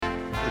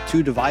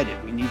too divided.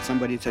 We need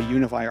somebody to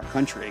unify our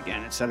country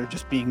again instead of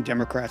just being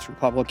Democrats,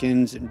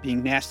 Republicans, and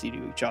being nasty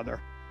to each other.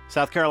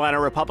 South Carolina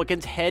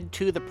Republicans head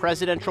to the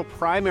presidential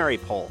primary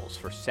polls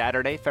for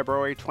Saturday,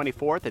 February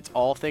 24th. It's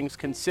All Things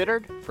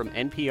Considered from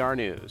NPR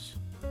News.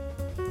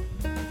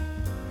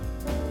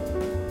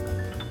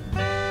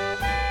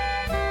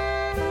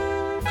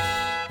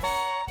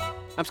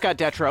 I'm Scott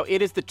Detrow.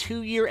 It is the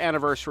 2-year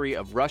anniversary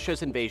of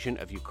Russia's invasion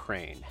of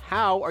Ukraine.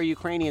 How are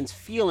Ukrainians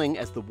feeling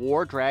as the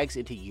war drags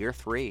into year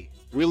 3?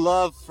 We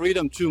love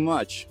freedom too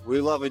much. We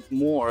love it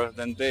more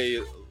than they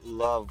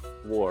love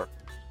war.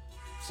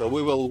 So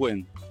we will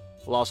win.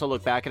 We'll also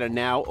look back at a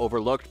now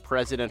overlooked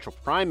presidential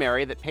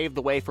primary that paved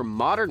the way for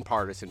modern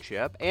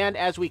partisanship. And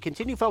as we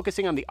continue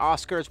focusing on the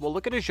Oscars, we'll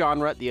look at a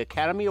genre the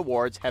Academy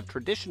Awards have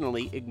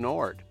traditionally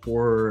ignored.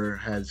 Horror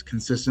has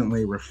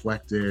consistently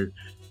reflected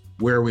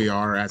where we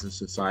are as a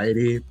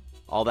society.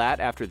 All that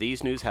after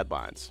these news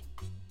headlines.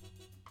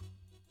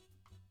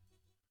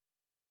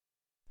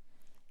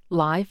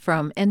 Live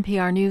from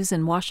NPR News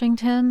in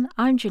Washington,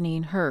 I'm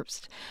Janine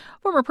Herbst.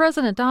 Former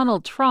President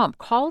Donald Trump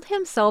called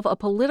himself a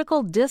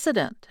political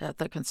dissident at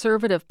the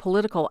Conservative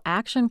Political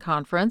Action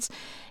Conference.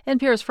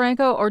 NPR's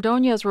Franco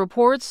Ordonez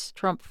reports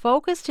Trump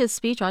focused his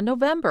speech on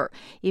November,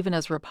 even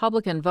as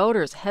Republican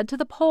voters head to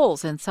the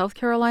polls in South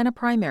Carolina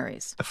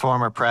primaries. The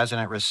former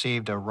president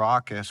received a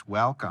raucous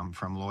welcome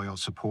from loyal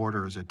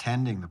supporters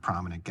attending the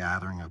prominent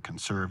gathering of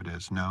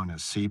conservatives known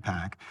as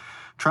CPAC.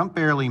 Trump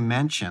barely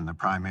mentioned the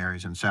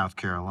primaries in South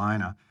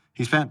Carolina.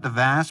 He spent the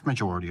vast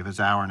majority of his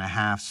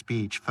hour-and-a-half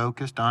speech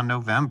focused on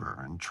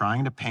November and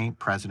trying to paint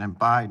President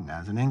Biden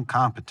as an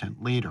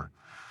incompetent leader.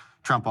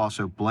 Trump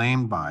also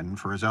blamed Biden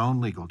for his own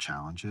legal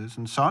challenges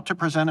and sought to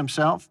present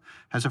himself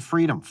as a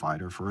freedom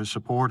fighter for his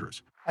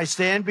supporters. I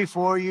stand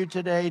before you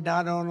today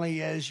not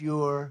only as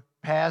your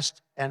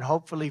past and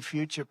hopefully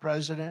future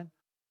president,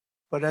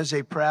 but as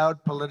a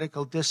proud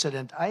political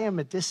dissident. I am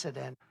a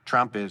dissident.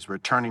 Trump is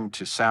returning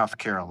to South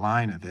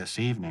Carolina this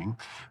evening,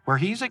 where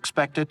he's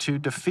expected to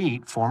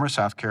defeat former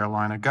South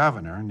Carolina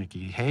Governor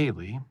Nikki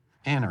Haley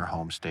in her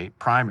home state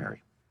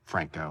primary.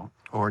 Franco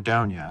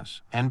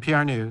Ordonez,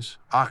 NPR News,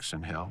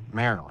 Oxon Hill,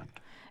 Maryland.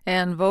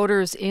 And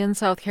voters in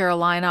South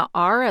Carolina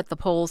are at the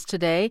polls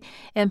today.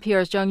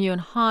 NPR's Jung-Yoon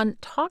Han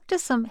talked to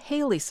some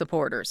Haley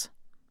supporters.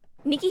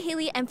 Nikki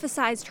Haley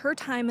emphasized her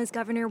time as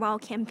governor while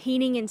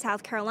campaigning in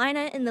South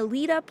Carolina in the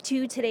lead up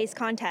to today's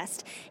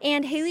contest.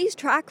 And Haley's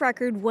track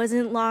record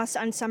wasn't lost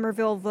on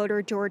Somerville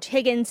voter George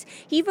Higgins.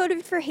 He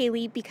voted for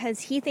Haley because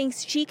he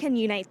thinks she can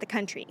unite the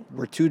country.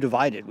 We're too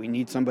divided. We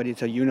need somebody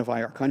to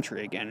unify our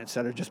country again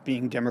instead of just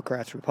being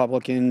Democrats,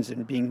 Republicans,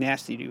 and being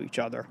nasty to each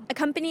other.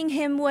 Accompanying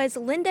him was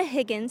Linda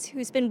Higgins,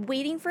 who's been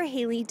waiting for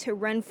Haley to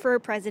run for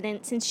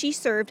president since she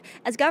served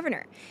as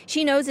governor.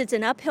 She knows it's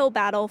an uphill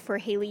battle for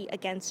Haley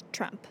against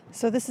Trump.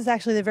 So this is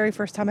actually the very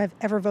first time I've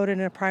ever voted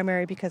in a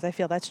primary because I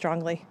feel that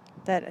strongly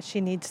that she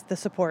needs the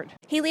support.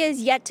 Haley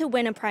has yet to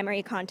win a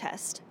primary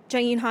contest.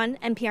 Jung-Yoon Han,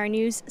 NPR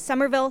News,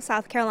 Somerville,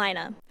 South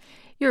Carolina.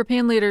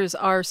 European leaders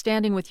are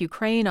standing with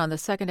Ukraine on the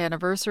second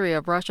anniversary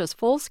of Russia's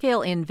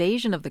full-scale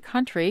invasion of the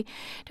country.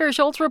 Terry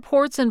Schultz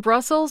reports in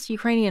Brussels,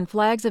 Ukrainian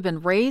flags have been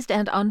raised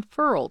and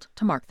unfurled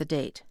to mark the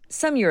date.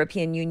 Some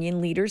European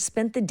Union leaders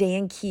spent the day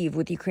in Kyiv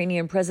with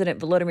Ukrainian President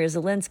Volodymyr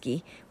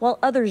Zelensky, while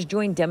others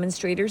joined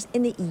demonstrators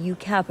in the EU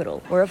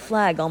capital, where a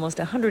flag almost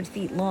 100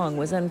 feet long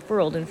was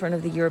unfurled in front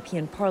of the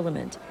European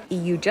Parliament.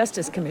 EU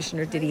Justice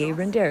Commissioner Didier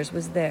Reynders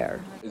was there.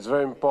 It's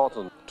very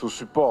important to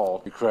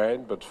support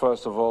Ukraine, but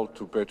first of all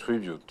to pay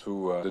tribute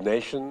to the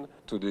nation,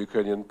 to the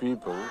Ukrainian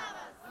people.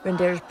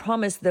 Reynders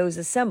promised those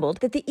assembled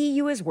that the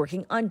EU is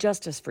working on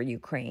justice for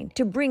Ukraine,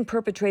 to bring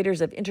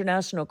perpetrators of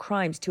international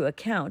crimes to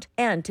account,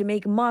 and to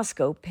make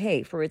Moscow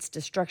pay for its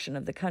destruction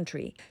of the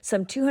country.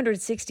 Some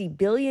 260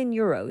 billion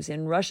euros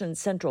in Russian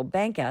central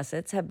bank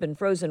assets have been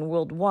frozen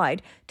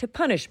worldwide to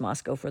punish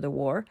Moscow for the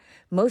war.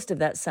 Most of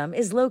that sum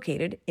is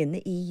located in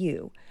the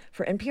EU.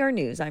 For NPR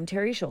News, I'm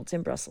Terry Schultz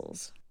in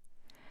Brussels.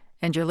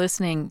 And you're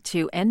listening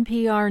to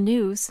NPR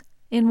News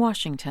in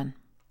Washington.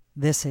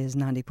 This is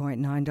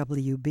 90.9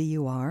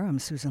 WBUR. I'm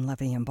Susan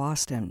Levy in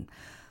Boston.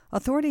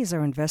 Authorities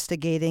are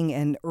investigating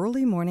an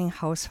early morning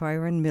house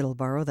fire in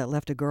Middleborough that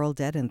left a girl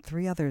dead and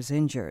 3 others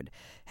injured.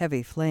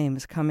 Heavy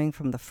flames coming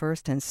from the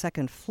first and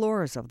second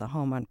floors of the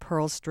home on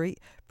Pearl Street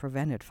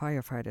prevented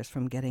firefighters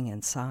from getting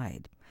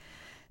inside.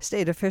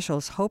 State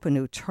officials hope a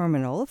new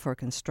terminal for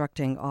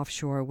constructing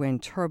offshore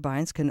wind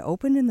turbines can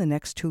open in the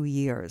next 2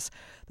 years.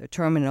 The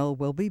terminal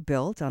will be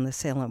built on the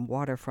Salem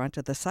waterfront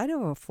at the site of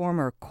a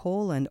former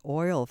coal and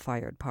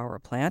oil-fired power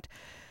plant.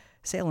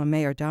 Salem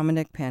Mayor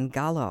Dominic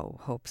Pangallo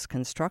hopes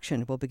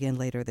construction will begin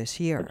later this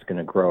year. It's going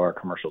to grow our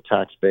commercial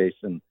tax base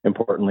and,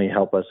 importantly,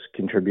 help us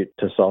contribute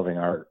to solving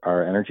our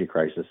energy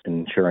crisis,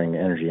 ensuring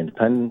energy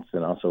independence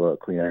and also a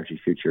clean energy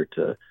future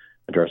to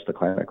address the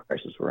climate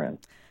crisis we're in.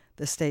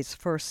 The state's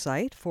first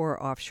site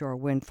for offshore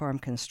wind farm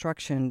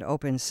construction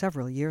opened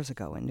several years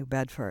ago in New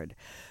Bedford.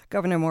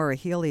 Governor Maura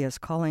Healey is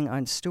calling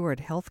on Steward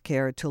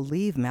Healthcare to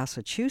leave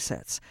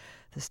Massachusetts.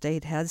 The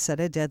state had set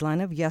a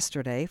deadline of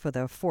yesterday for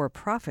the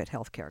for-profit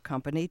healthcare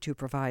company to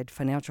provide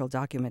financial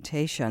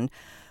documentation,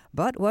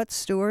 but what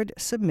Stewart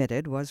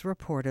submitted was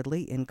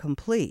reportedly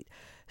incomplete.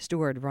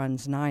 Stewart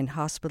runs 9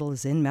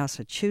 hospitals in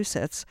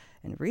Massachusetts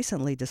and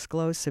recently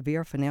disclosed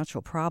severe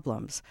financial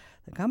problems.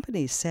 The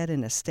company said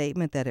in a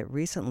statement that it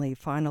recently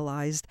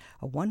finalized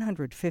a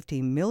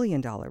 $150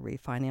 million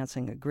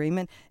refinancing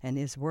agreement and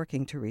is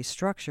working to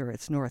restructure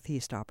its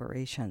Northeast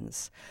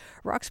operations.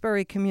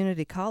 Roxbury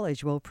Community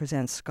College will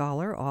present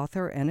scholar,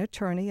 author, and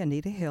attorney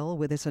Anita Hill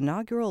with its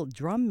inaugural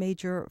Drum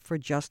Major for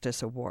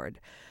Justice Award.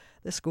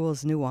 The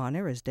school's new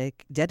honor is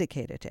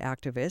dedicated to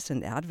activists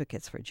and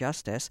advocates for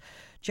justice.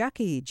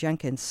 Jackie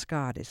Jenkins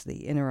Scott is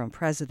the interim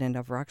president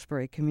of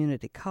Roxbury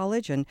Community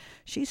College, and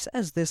she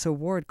says this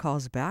award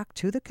calls back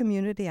to the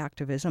community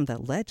activism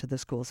that led to the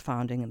school's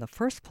founding in the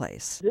first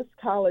place. This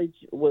college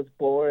was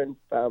born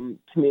from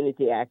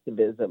community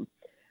activism.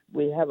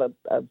 We have a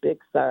big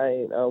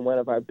sign on one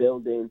of our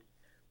buildings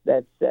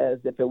that says,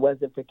 if it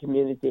wasn't for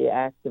community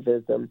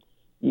activism,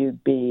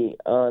 you'd be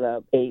on a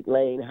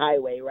 8-lane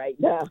highway right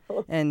now.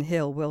 And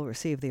Hill will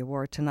receive the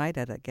award tonight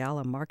at a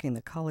gala marking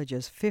the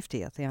college's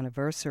 50th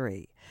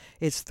anniversary.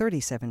 It's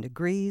 37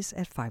 degrees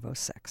at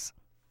 5:06.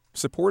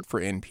 Support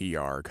for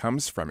NPR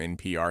comes from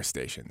NPR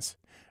stations.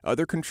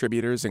 Other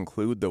contributors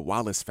include the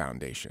Wallace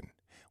Foundation,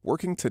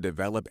 working to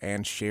develop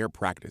and share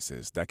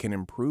practices that can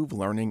improve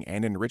learning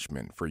and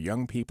enrichment for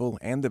young people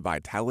and the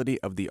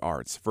vitality of the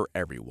arts for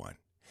everyone.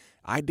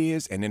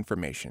 Ideas and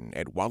information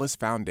at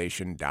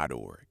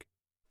wallacefoundation.org.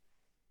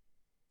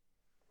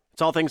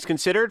 It's All Things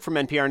Considered from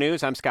NPR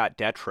News. I'm Scott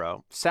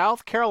Detrow.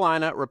 South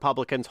Carolina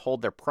Republicans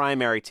hold their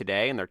primary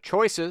today, and their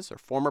choices are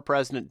former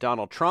President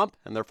Donald Trump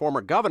and their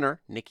former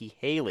governor, Nikki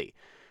Haley.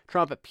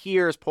 Trump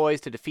appears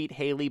poised to defeat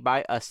Haley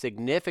by a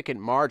significant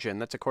margin.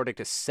 That's according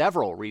to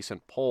several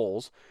recent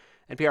polls.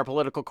 NPR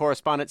political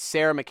correspondent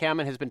Sarah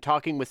McCammon has been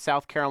talking with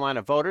South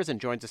Carolina voters and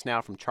joins us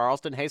now from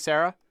Charleston. Hey,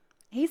 Sarah.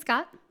 Hey,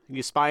 Scott. Did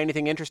you spy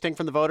anything interesting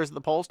from the voters at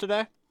the polls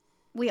today?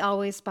 We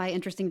always spy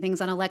interesting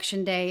things on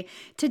Election Day.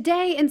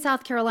 Today in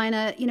South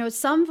Carolina,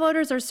 some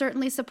voters are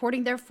certainly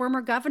supporting their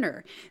former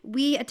governor.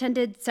 We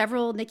attended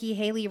several Nikki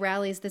Haley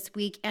rallies this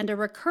week, and a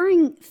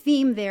recurring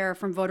theme there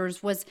from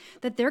voters was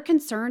that they're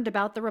concerned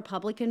about the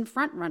Republican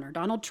frontrunner,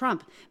 Donald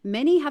Trump.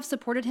 Many have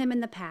supported him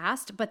in the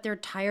past, but they're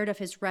tired of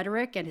his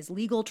rhetoric and his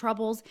legal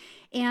troubles.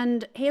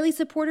 And Haley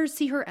supporters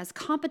see her as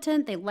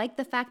competent. They like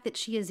the fact that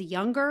she is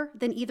younger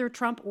than either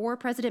Trump or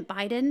President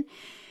Biden.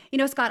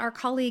 Scott, our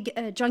colleague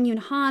Jung Yoon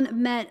Han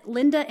met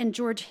Linda and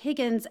George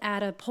Higgins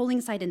at a polling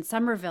site in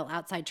Somerville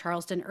outside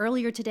Charleston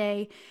earlier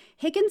today.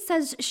 Higgins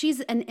says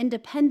she's an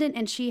independent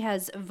and she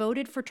has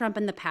voted for Trump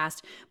in the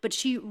past, but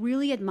she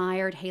really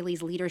admired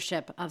Haley's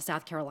leadership of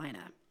South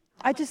Carolina.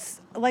 I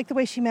just like the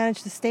way she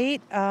managed the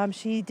state.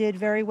 She did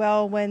very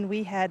well when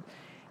we had,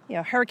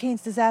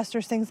 hurricanes,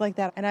 disasters, things like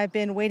that. And I've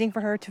been waiting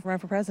for her to run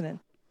for president.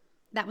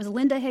 That was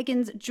Linda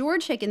Higgins.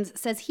 George Higgins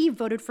says he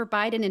voted for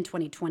Biden in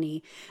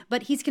 2020,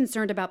 but he's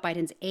concerned about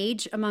Biden's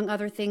age, among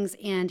other things,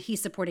 and he's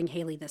supporting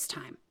Haley this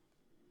time.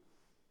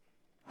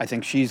 I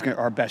think she's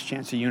our best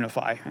chance to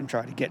unify and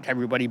try to get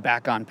everybody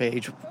back on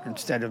page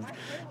instead of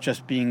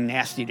just being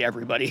nasty to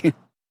everybody.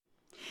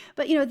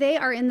 But, they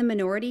are in the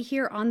minority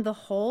here on the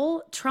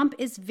whole. Trump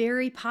is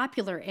very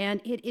popular,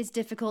 and it is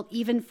difficult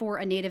even for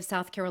a native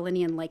South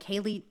Carolinian like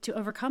Haley to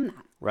overcome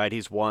that. Right.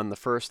 He's won the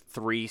first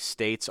 3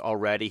 states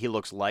already. He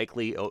looks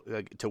likely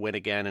to win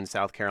again in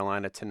South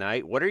Carolina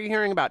tonight. What are you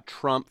hearing about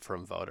Trump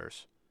from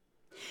voters?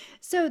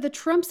 So the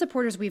Trump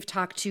supporters we've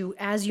talked to,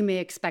 as you may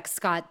expect,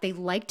 Scott, they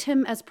liked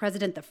him as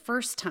president the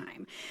first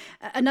time.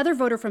 Another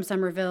voter from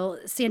Somerville,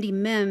 Sandy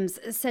Mims,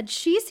 said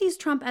she sees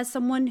Trump as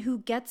someone who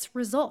gets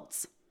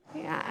results.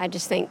 Yeah, I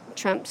just think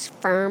Trump's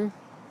firm.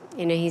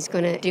 He's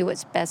going to do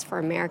what's best for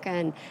America.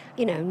 And,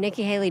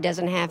 Nikki Haley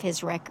doesn't have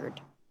his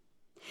record.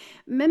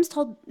 Mims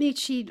told me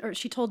she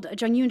told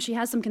Jung Yoon she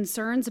has some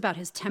concerns about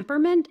his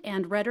temperament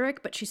and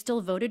rhetoric, but she still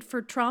voted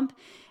for Trump.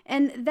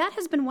 And that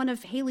has been one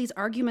of Haley's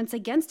arguments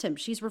against him.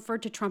 She's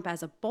referred to Trump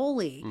as a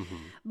bully. Mm-hmm.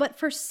 But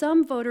for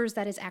some voters,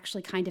 that is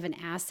actually kind of an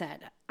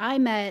asset. I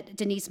met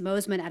Denise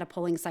Mosman at a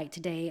polling site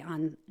today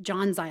on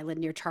Johns Island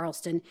near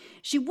Charleston.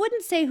 She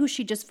wouldn't say who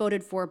she just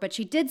voted for, but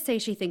she did say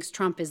she thinks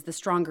Trump is the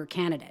stronger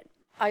candidate.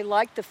 I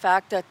like the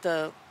fact that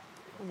the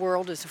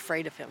world is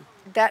afraid of him.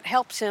 That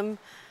helps him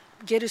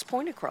get his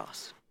point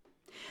across.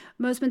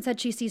 Mosman said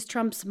she sees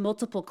Trump's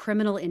multiple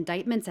criminal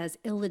indictments as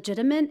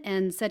illegitimate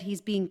and said he's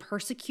being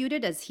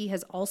persecuted, as he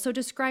has also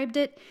described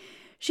it.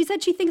 She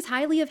said she thinks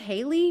highly of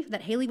Haley,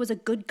 that Haley was a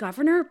good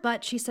governor,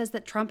 but she says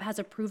that Trump has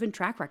a proven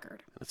track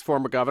record. As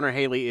former governor,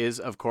 Haley is,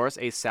 of course,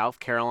 a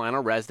South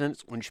Carolina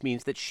resident, which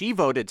means that she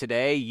voted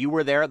today. You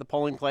were there at the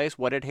polling place.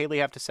 What did Haley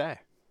have to say?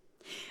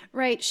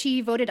 Right.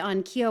 She voted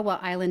on Kiowa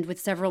Island with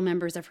several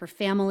members of her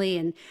family,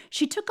 and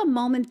she took a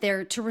moment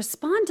there to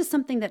respond to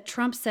something that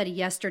Trump said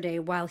yesterday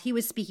while he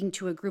was speaking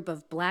to a group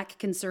of black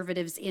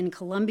conservatives in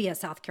Columbia,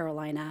 South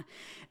Carolina.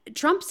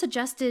 Trump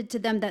suggested to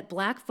them that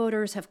black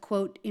voters have,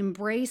 quote,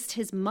 embraced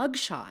his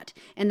mugshot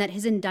and that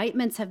his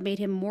indictments have made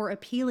him more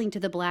appealing to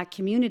the black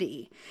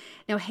community.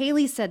 Now,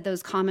 Haley said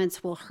those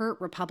comments will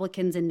hurt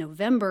Republicans in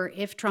November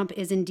if Trump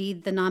is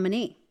indeed the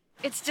nominee.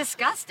 It's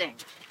disgusting,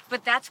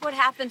 but that's what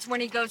happens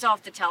when he goes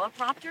off the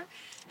teleprompter.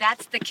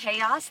 That's the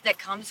chaos that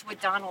comes with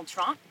Donald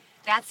Trump.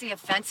 That's the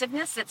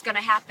offensiveness that's going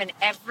to happen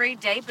every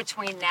day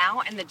between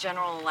now and the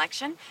general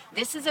election.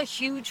 This is a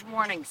huge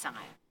warning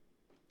sign.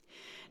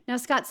 Now,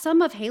 Scott,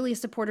 some of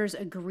Haley's supporters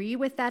agree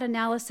with that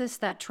analysis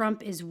that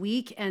Trump is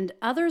weak, and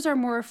others are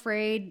more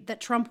afraid that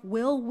Trump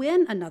will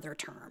win another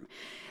term.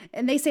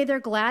 And they say they're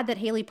glad that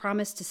Haley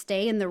promised to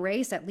stay in the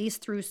race, at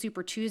least through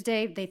Super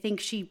Tuesday. They think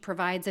she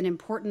provides an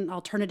important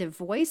alternative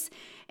voice,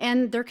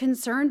 and they're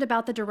concerned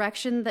about the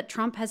direction that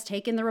Trump has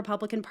taken the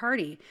Republican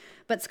Party.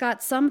 But,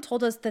 Scott, some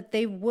told us that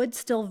they would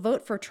still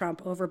vote for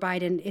Trump over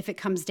Biden if it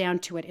comes down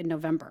to it in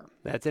November.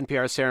 That's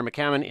NPR's Sarah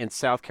McCammon in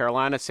South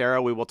Carolina.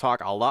 Sarah, we will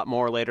talk a lot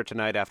more later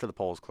tonight after the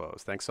polls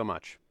close. Thanks so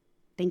much.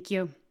 Thank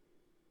you.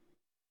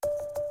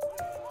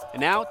 And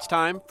now it's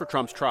time for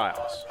Trump's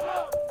trials.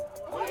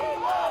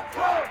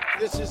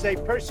 This is a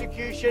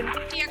persecution.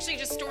 He actually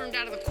just stormed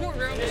out of the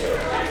courtroom.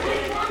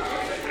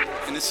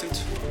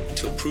 Innocent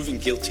until proven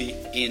guilty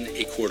in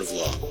a court of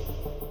law.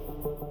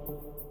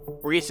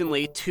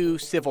 Recently, 2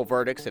 civil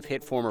verdicts have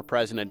hit former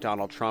President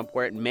Donald Trump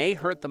where it may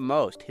hurt the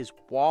most, his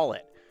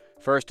wallet.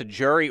 First, a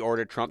jury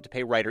ordered Trump to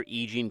pay writer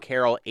E. Jean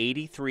Carroll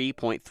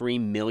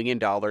 $83.3 million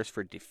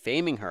for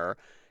defaming her.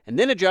 And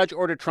then a judge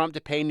ordered Trump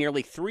to pay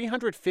nearly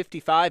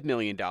 $355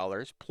 million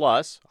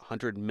plus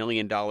 $100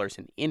 million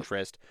in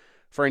interest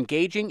for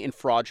engaging in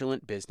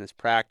fraudulent business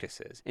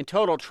practices. In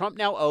total, Trump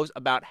now owes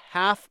about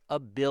 $500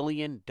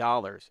 million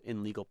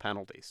in legal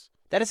penalties.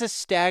 That is a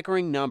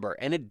staggering number,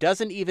 and it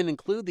doesn't even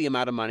include the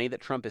amount of money that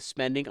Trump is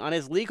spending on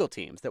his legal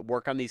teams that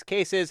work on these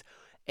cases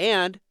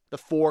and the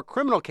 4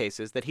 criminal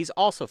cases that he's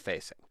also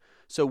facing.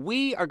 So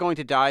we are going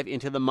to dive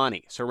into the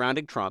money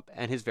surrounding Trump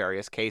and his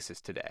various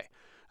cases today.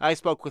 I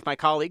spoke with my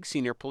colleague,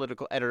 senior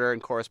political editor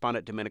and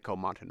correspondent Domenico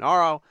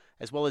Montanaro,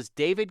 as well as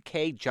David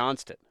K.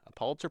 Johnston, a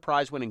Pulitzer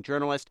Prize-winning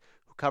journalist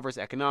who covers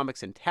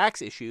economics and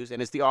tax issues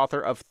and is the author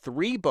of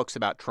 3 books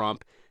about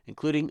Trump,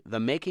 including The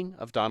Making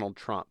of Donald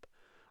Trump.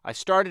 I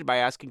started by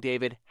asking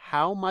David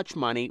how much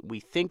money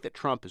we think that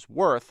Trump is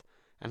worth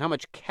and how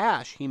much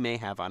cash he may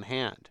have on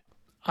hand.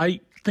 I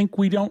think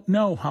we don't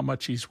know how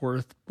much he's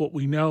worth. What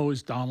we know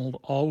is Donald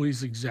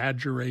always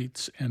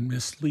exaggerates and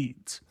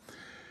misleads.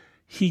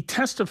 He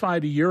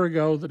testified a year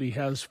ago that he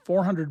has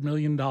 $400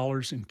 million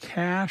in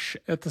cash.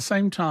 At the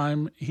same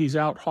time, he's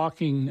out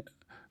hawking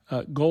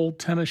gold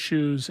tennis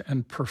shoes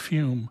and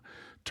perfume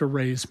to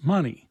raise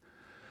money.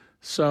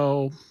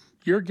 So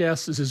your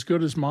guess is as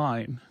good as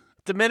mine.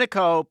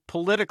 Domenico,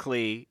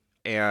 politically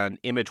and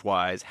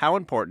image-wise, how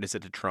important is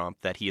it to Trump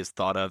that he is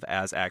thought of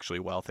as actually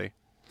wealthy?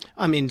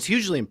 I mean, it's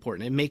hugely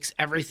important. It makes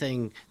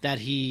everything that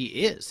he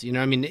is. You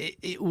know, I mean,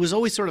 it was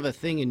always sort of a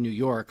thing in New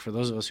York, for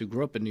those of us who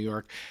grew up in New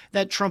York,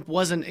 that Trump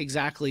wasn't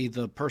exactly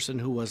the person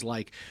who was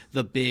like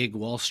the big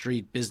Wall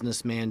Street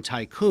businessman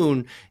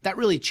tycoon. That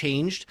really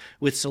changed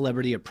with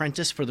Celebrity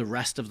Apprentice for the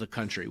rest of the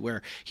country,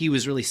 where he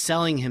was really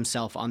selling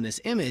himself on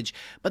this image.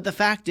 But the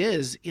fact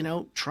is, you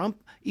know,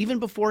 Trump, even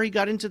before he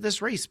got into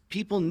this race,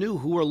 people knew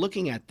who were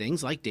looking at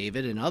things like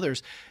David and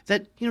others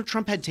that, you know,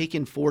 Trump had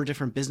taken 4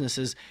 different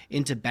businesses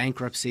into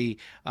bankruptcy.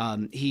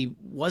 He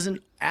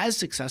wasn't as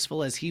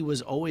successful as he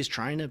was always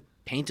trying to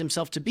paint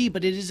himself to be,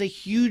 but it is a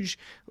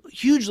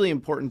hugely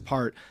important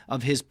part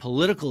of his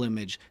political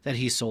image that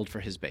he sold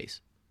for his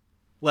base.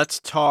 Let's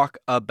talk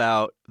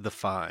about the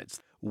fines.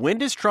 When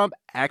does Trump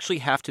actually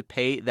have to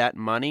pay that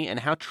money, and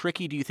how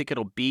tricky do you think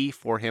it'll be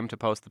for him to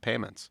post the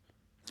payments?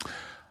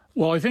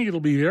 Well, I think it'll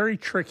be very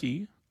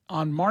tricky.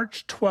 On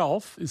March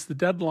 12th is the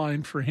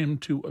deadline for him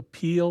to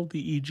appeal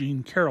the E.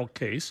 Jean Carroll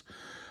case,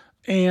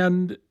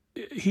 and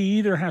he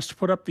either has to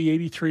put up the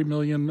 $83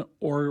 million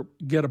or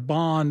get a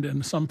bond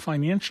in some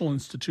financial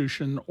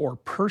institution or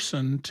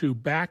person to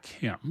back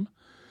him.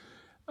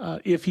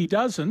 If he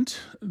doesn't,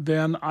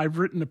 then I've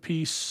written a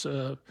piece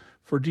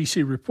for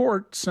DC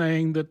Report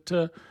saying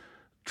that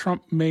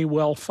Trump may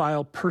well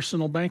file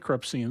personal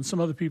bankruptcy, and some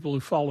other people who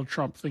follow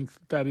Trump think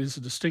that is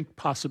a distinct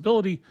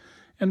possibility,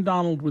 and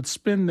Donald would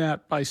spin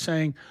that by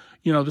saying,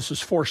 you know, this is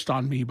forced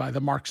on me by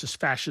the Marxist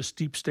fascist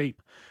deep state.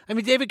 I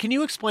mean, David, can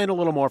you explain a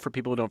little more for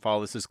people who don't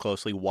follow this as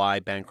closely why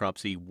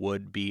bankruptcy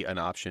would be an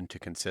option to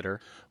consider?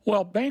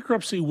 Well,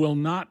 bankruptcy will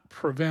not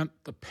prevent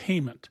the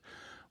payment.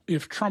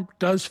 If Trump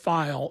does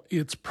file,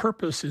 its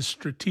purpose is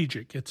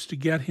strategic. It's to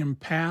get him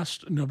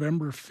past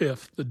November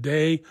 5th, the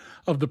day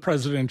of the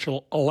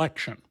presidential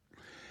election.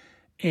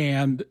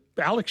 And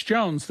Alex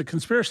Jones, the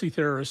conspiracy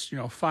theorist,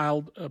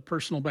 filed a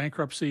personal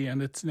bankruptcy,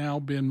 and it's now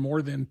been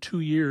more than 2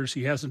 years.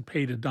 He hasn't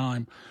paid a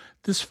dime.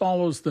 This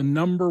follows the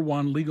number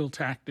one legal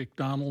tactic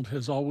Donald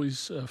has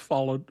always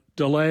followed: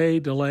 delay,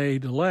 delay,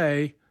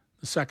 delay.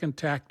 The second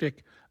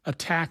tactic,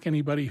 attack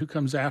anybody who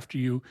comes after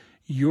you.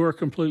 You're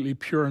completely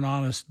pure and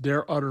honest.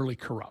 They're utterly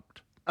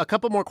corrupt. A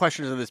couple more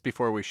questions on this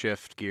before we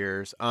shift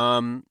gears.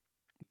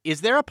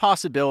 Is there a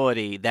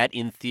possibility that,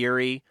 in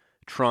theory,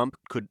 Trump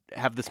could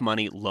have this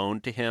money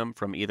loaned to him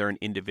from either an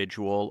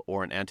individual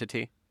or an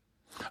entity?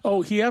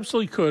 Oh, he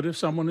absolutely could if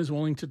someone is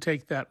willing to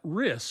take that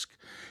risk.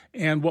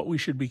 And what we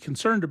should be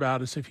concerned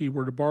about is if he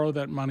were to borrow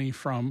that money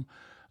from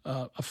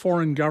a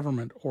foreign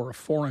government or a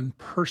foreign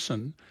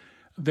person,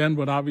 then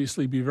would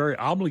obviously be very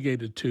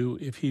obligated to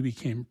if he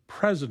became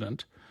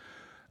president.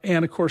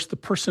 And of course, the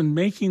person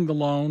making the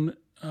loan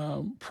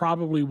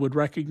probably would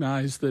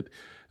recognize that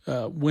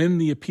when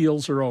the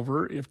appeals are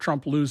over, if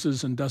Trump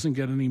loses and doesn't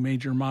get any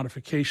major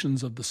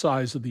modifications of the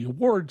size of the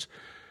awards,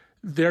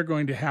 they're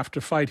going to have to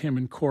fight him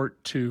in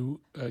court to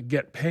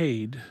get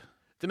paid.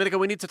 Domenico,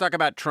 we need to talk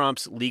about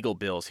Trump's legal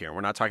bills here.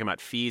 We're not talking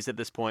about fees at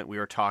this point. We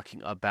are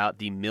talking about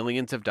the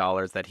millions of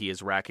dollars that he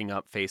is racking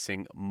up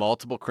facing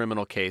multiple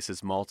criminal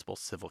cases, multiple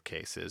civil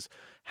cases.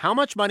 How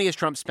much money has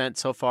Trump spent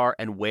so far,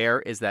 and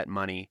where is that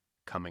money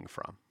coming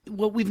from?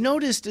 What we've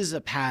noticed is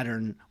a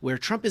pattern where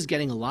Trump is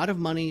getting a lot of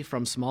money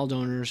from small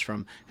donors,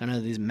 from kind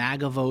of these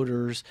MAGA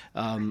voters,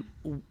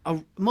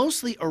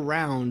 mostly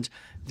around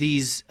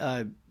these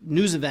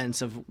news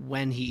events of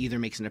when he either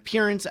makes an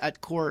appearance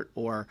at court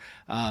or,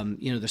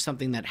 there's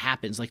something that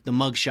happens, like the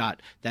mugshot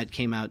that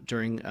came out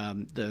during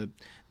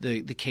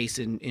the case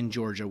in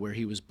Georgia where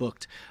he was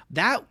booked.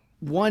 That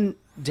one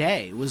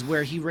day was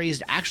where he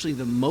raised actually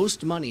the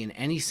most money in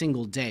any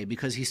single day,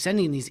 because he's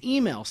sending these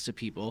emails to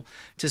people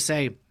to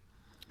say,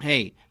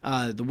 hey,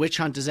 the witch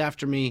hunt is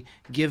after me,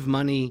 give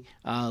money,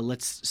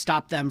 let's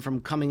stop them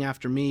from coming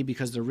after me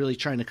because they're really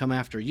trying to come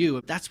after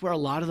you. That's where a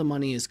lot of the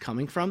money is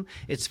coming from.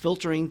 It's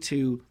filtering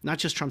to not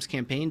just Trump's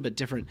campaign, but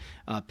different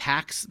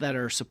PACs that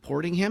are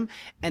supporting him.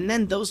 And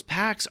then those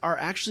PACs are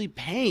actually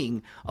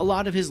paying a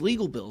lot of his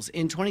legal bills.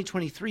 In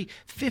 2023,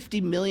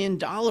 $50 million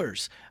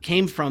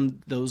came from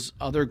those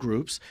other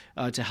groups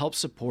to help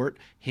support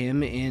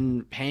him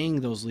in paying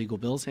those legal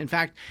bills. In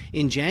fact,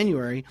 in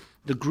January,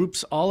 the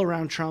groups all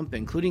around Trump,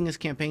 including his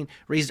campaign,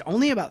 raised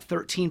only about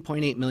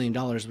 $13.8 million,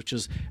 which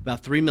is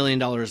about $3 million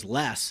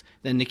less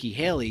than Nikki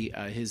Haley,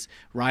 his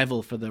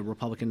rival for the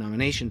Republican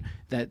nomination,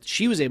 that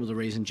she was able to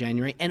raise in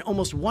January. And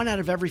almost $1 out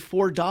of every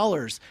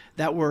 $4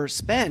 that were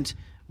spent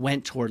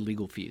went toward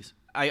legal fees.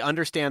 I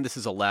understand this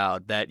is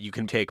allowed, that you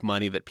can take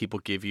money that people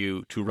give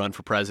you to run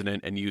for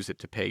president and use it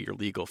to pay your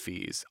legal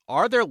fees.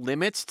 Are there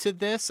limits to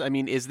this? I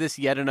mean, is this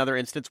yet another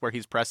instance where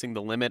he's pressing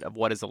the limit of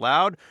what is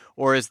allowed,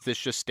 or is this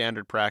just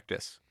standard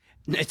practice?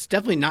 It's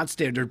definitely not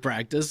standard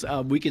practice.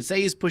 We could say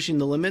he's pushing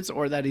the limits,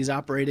 or that he's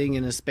operating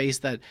in a space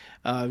that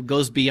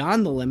goes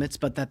beyond the limits,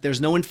 but that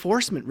there's no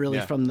enforcement really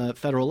from the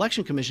Federal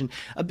Election Commission.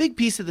 A big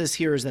piece of this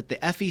here is that the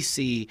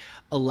FEC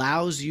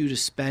allows you to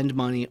spend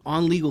money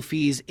on legal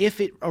fees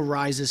if it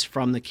arises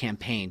from the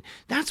campaign.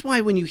 That's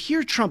why when you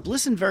hear Trump,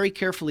 listen very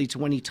carefully to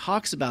when he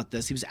talks about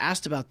this. He was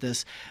asked about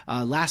this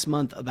last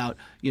month about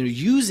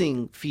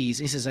using fees.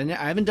 He says, I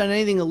haven't done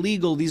anything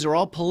illegal. These are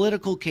all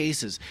political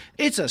cases.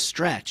 It's a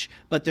stretch,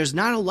 but there's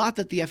not a lot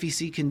that the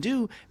FEC can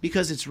do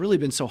because it's really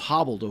been so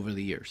hobbled over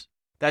the years.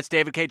 That's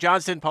David K.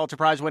 Johnston, Pulitzer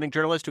Prize-winning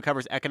journalist who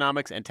covers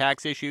economics and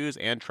tax issues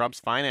and Trump's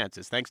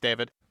finances. Thanks,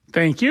 David.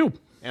 Thank you.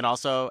 And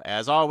also,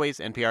 as always,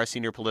 NPR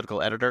senior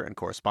political editor and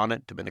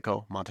correspondent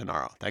Domenico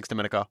Montanaro. Thanks,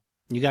 Domenico.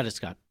 You got it,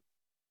 Scott.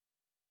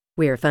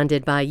 We're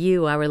funded by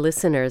you, our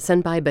listeners,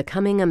 and by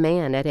Becoming a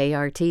Man at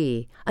ART,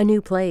 a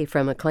new play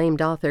from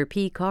acclaimed author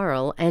P.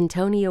 Carl and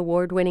Tony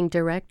Award-winning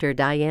director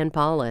Diane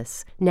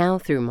Paulus, now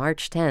through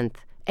March 10th.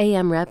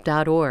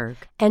 amrep.org,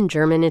 and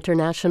German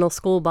International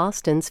School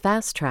Boston's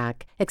Fast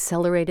Track,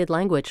 accelerated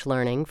language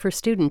learning for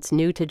students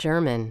new to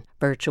German.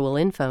 Virtual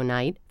Info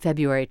Night,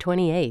 February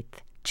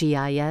 28th,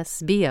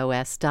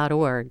 gisbos.org.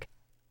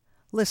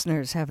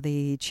 Listeners have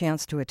the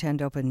chance to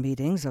attend open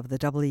meetings of the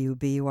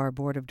WBUR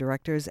Board of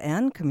Directors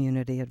and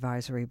Community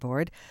Advisory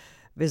Board.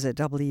 Visit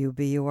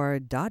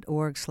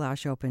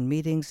wbur.org/open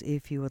meetings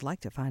if you would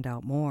like to find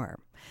out more.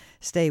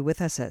 Stay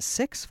with us at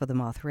 6 for the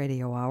Moth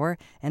Radio Hour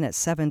and at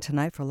 7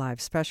 tonight for live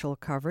special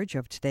coverage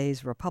of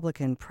today's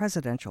Republican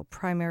presidential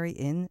primary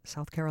in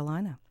South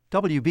Carolina.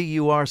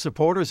 WBUR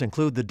supporters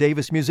include the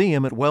Davis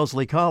Museum at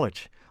Wellesley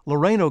College.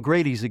 Lorraine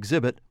O'Grady's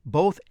exhibit,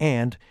 Both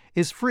and,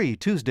 is free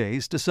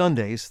Tuesdays to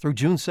Sundays through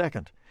June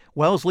 2nd.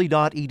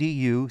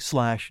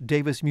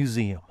 wellesley.edu/Davis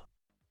Museum.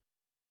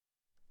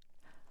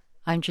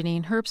 I'm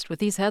Janine Herbst with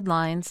these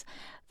headlines.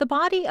 The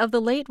body of the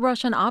late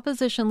Russian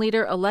opposition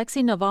leader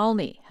Alexei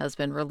Navalny has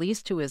been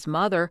released to his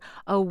mother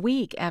a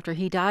week after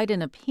he died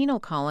in a penal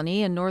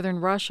colony in northern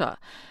Russia.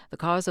 The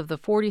cause of the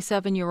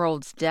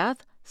 47-year-old's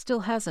death,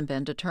 still hasn't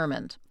been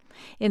determined.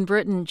 In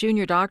Britain,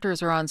 junior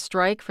doctors are on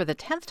strike for the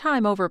 10th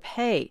time over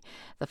pay.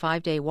 The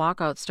 5-day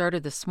walkout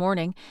started this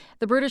morning.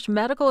 The British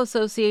Medical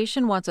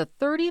Association wants a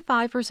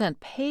 35%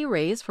 pay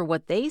raise for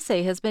what they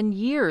say has been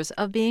years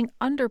of being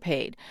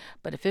underpaid.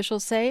 But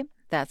officials say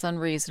that's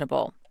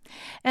unreasonable.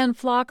 And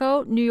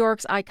Flaco, New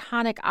York's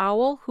iconic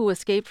owl who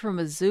escaped from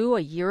a zoo a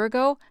year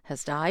ago,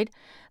 has died.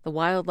 The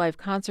Wildlife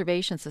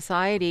Conservation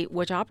Society,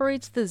 which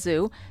operates the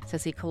zoo,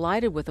 says he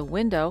collided with a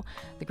window.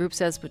 The group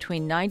says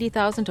between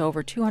 90,000 to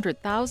over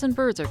 200,000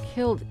 birds are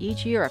killed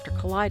each year after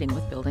colliding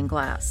with building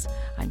glass.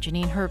 I'm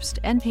Janine Herbst,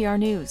 NPR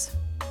News.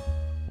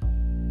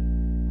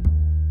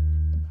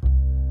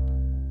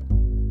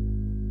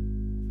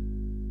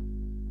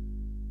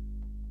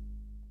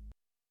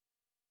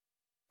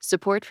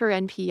 Support for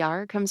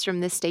NPR comes from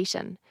this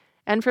station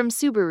and from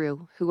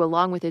Subaru, who,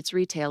 along with its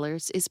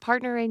retailers, is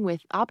partnering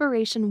with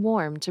Operation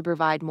Warm to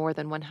provide more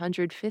than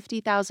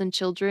 150,000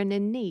 children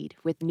in need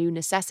with new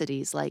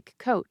necessities like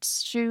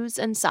coats, shoes,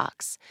 and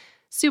socks.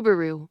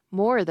 Subaru,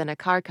 more than a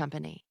car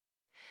company.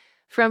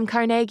 From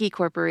Carnegie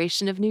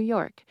Corporation of New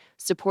York,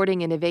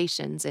 supporting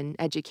innovations in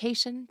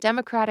education,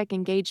 democratic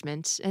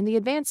engagement, and the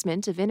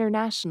advancement of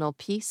international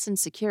peace and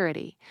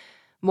security.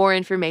 More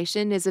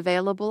information is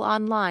available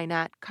online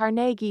at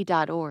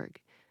carnegie.org.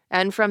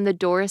 And from the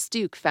Doris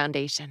Duke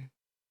Foundation.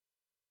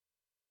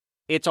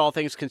 It's All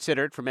Things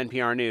Considered from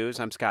NPR News.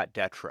 I'm Scott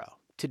Detrow.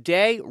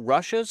 Today,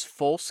 Russia's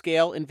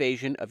full-scale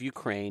invasion of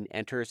Ukraine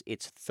enters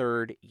its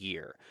third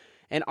year.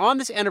 And on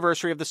this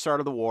anniversary of the start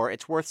of the war,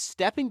 it's worth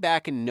stepping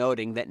back and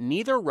noting that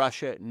neither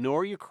Russia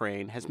nor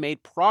Ukraine has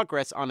made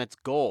progress on its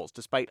goals,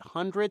 despite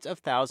hundreds of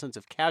thousands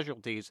of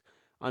casualties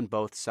on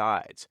both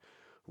sides.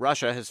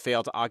 Russia has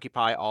failed to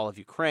occupy all of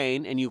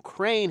Ukraine, and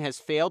Ukraine has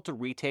failed to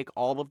retake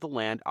all of the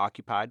land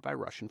occupied by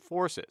Russian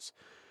forces.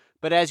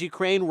 But as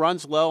Ukraine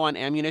runs low on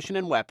ammunition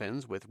and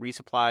weapons, with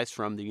resupplies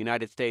from the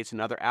United States and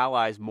other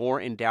allies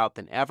more in doubt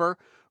than ever,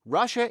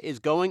 Russia is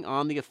going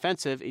on the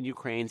offensive in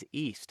Ukraine's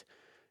east.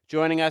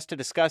 Joining us to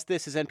discuss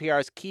this is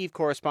NPR's Kyiv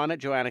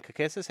correspondent, Joanna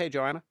Kakissis. Hey,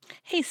 Joanna.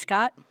 Hey,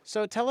 Scott.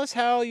 So tell us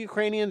how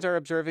Ukrainians are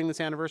observing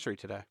this anniversary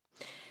today.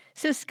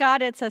 So,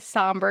 Scott, it's a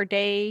somber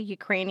day.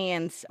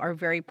 Ukrainians are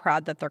very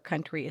proud that their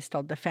country is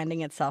still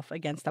defending itself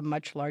against a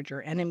much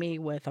larger enemy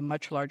with a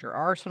much larger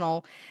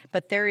arsenal.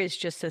 But there is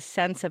just a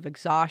sense of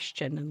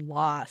exhaustion and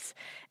loss.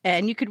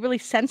 And you could really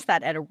sense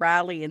that at a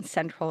rally in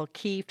central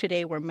Kyiv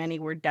today, where many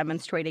were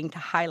demonstrating to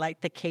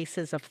highlight the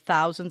cases of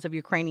thousands of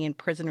Ukrainian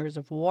prisoners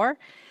of war.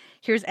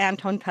 Here's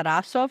Anton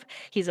Tarasov.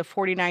 He's a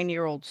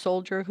 49-year-old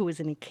soldier who is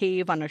in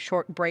Kyiv on a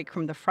short break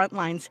from the front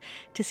lines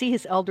to see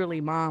his elderly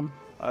mom.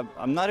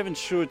 I'm not even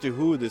sure to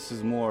who this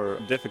is more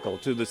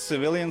difficult, to the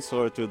civilians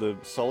or to the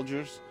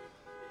soldiers.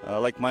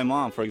 Like my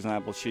mom, for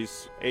example,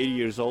 she's 80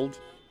 years old.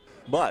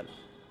 But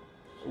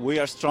we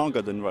are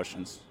stronger than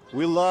Russians.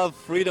 We love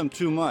freedom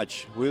too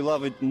much. We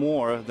love it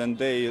more than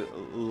they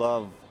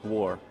love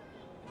war.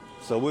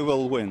 So we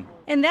will win.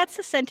 And that's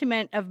the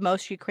sentiment of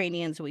most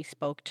Ukrainians we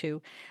spoke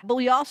to. But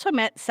we also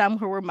met some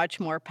who were much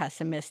more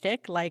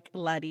pessimistic, like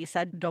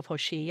Larisa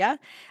Dovoshiya.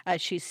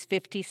 She's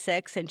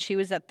 56, and she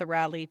was at the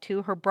rally,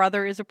 too. Her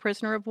brother is a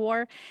prisoner of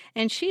war,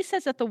 and she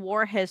says that the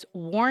war has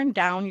worn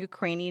down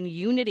Ukrainian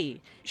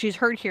unity. She's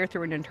heard here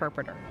through an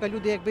interpreter.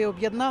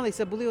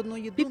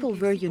 People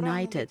were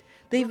united.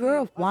 They were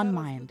of one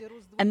mind.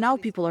 And now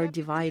people are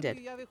divided.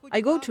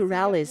 I go to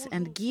rallies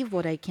and give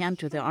what I can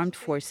to the armed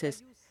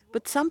forces.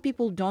 But some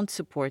people don't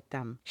support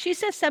them. She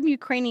says some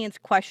Ukrainians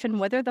question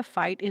whether the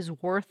fight is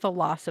worth the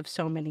loss of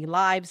so many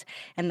lives,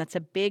 and that's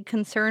a big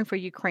concern for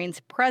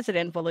Ukraine's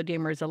president,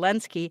 Volodymyr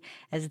Zelensky,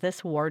 as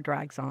this war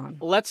drags on.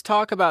 Let's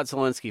talk about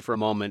Zelensky for a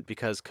moment,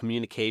 because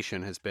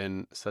communication has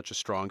been such a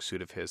strong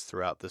suit of his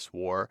throughout this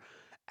war.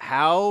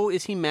 How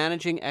is he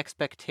managing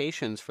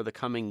expectations for the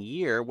coming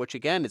year, which,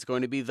 again, is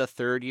going to be the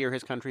third year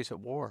his country's at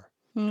war?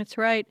 That's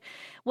right.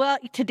 Well,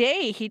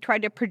 today he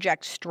tried to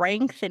project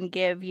strength and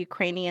give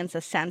Ukrainians a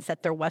sense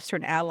that their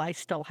Western allies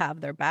still have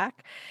their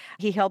back.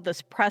 He held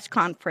this press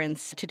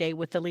conference today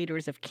with the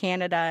leaders of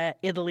Canada,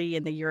 Italy,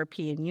 and the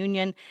European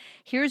Union.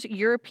 Here's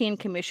European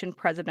Commission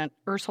President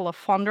Ursula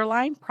von der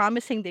Leyen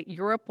promising that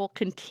Europe will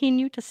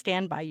continue to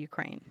stand by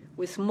Ukraine.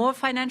 With more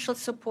financial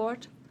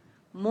support,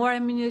 more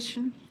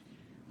ammunition,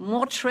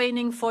 more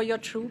training for your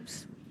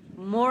troops,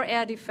 more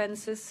air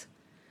defenses,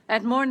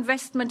 and more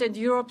investment in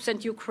Europe's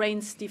and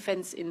Ukraine's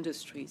defense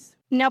industries.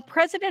 Now,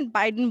 President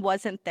Biden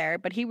wasn't there,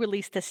 but he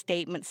released a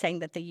statement saying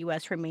that the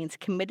U.S. remains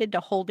committed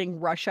to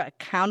holding Russia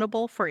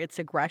accountable for its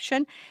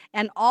aggression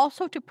and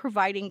also to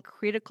providing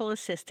critical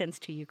assistance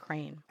to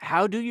Ukraine.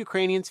 How do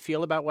Ukrainians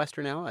feel about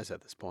Western allies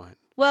at this point?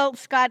 Well,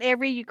 Scott,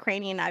 every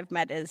Ukrainian I've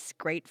met is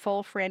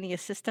grateful for any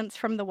assistance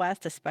from the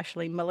West,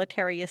 especially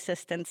military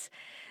assistance.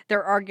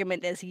 Their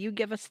argument is you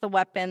give us the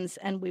weapons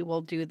and we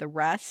will do the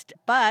rest.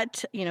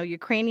 But,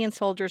 Ukrainian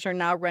soldiers are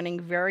now running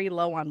very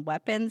low on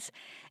weapons,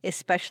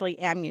 especially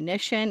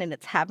ammunition, and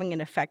it's having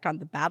an effect on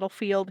the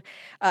battlefield.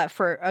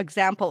 For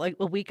example,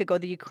 a week ago,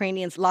 the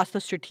Ukrainians lost the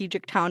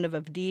strategic town of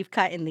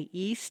Avdiivka in the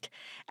east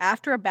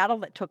after a battle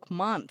that took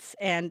months,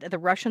 and the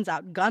Russians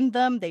outgunned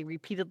them. They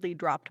repeatedly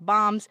dropped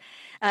bombs.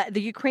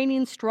 The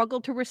Ukrainians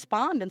struggled to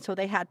respond, and so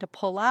they had to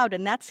pull out,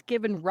 and that's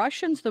given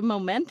Russians the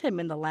momentum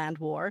in the land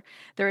war.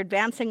 They're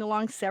advancing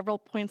along several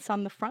points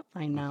on the front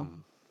line now.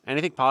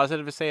 Anything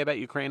positive to say about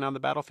Ukraine on the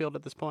battlefield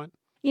at this point?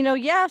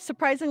 Yeah,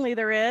 surprisingly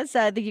there is.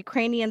 The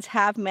Ukrainians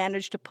have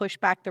managed to push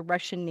back the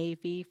Russian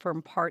Navy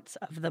from parts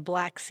of the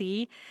Black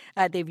Sea.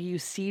 They've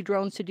used sea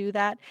drones to do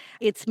that.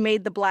 It's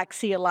made the Black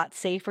Sea a lot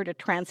safer to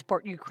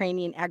transport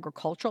Ukrainian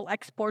agricultural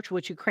exports,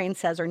 which Ukraine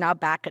says are now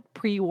back at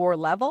pre-war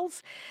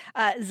levels.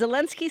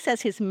 Zelensky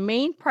says his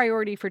main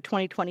priority for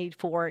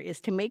 2024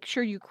 is to make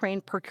sure Ukraine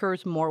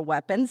procures more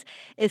weapons,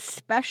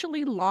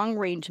 especially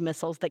long-range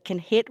missiles that can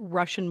hit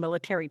Russian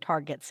military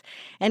targets.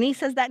 And he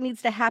says that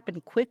needs to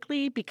happen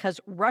quickly because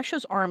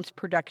Russia's arms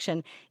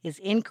production is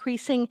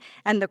increasing,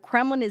 and the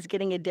Kremlin is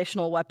getting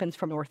additional weapons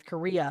from North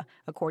Korea,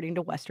 according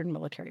to Western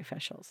military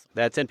officials.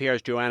 That's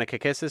NPR's Joanna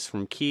Kakissis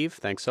from Kyiv.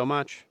 Thanks so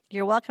much.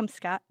 You're welcome,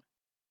 Scott.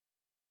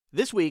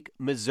 This week,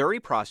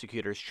 Missouri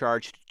prosecutors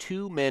charged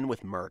 2 men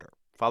with murder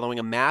following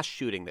a mass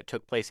shooting that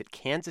took place at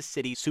Kansas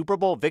City's Super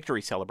Bowl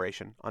victory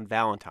celebration on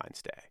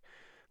Valentine's Day.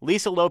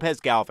 Lisa Lopez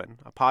Galvin,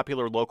 a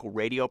popular local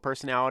radio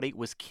personality,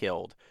 was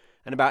killed,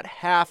 and about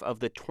half of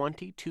the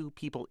 22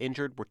 people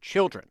injured were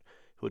children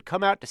who had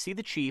come out to see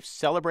the Chiefs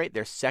celebrate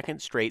their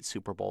second straight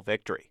Super Bowl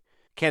victory.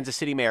 Kansas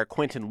City Mayor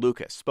Quinton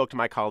Lucas spoke to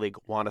my colleague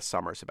Juana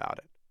Summers about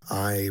it.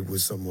 I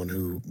was someone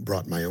who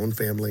brought my own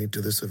family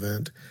to this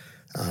event.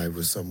 I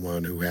was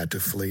someone who had to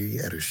flee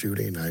at a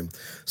shooting. I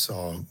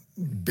saw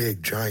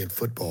big, giant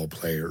football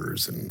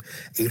players and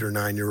 8 or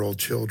 9-year-old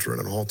children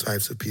and all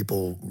types of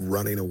people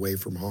running away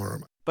from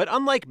harm. But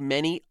unlike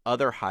many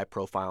other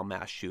high-profile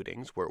mass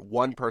shootings where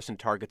one person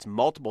targets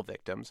multiple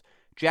victims,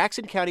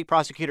 Jackson County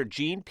prosecutor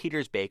Gene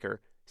Peters Baker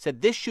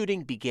said this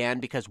shooting began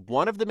because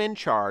one of the men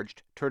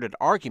charged turned an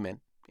argument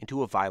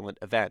into a violent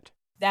event.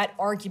 That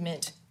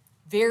argument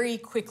very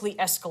quickly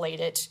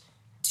escalated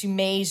to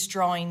Mays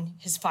drawing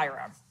his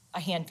firearm, a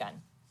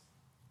handgun.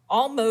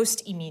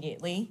 Almost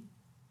immediately,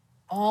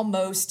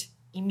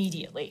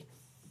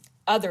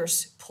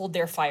 others pulled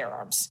their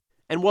firearms.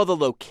 And while the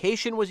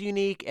location was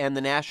unique and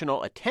the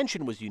national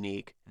attention was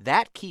unique,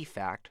 that key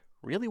fact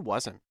really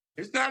wasn't.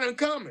 It's not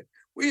uncommon.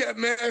 We have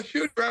mass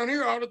shootings around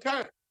here all the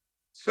time.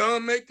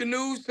 Some make the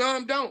news,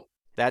 some don't.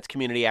 That's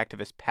community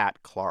activist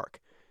Pat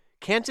Clark.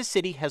 Kansas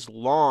City has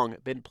long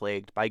been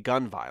plagued by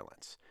gun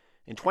violence.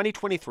 In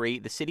 2023,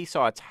 the city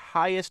saw its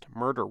highest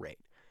murder rate.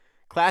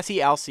 Classy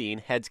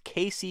Alcine heads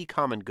KC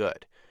Common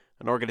Good,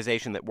 an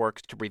organization that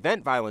works to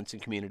prevent violence in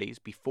communities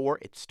before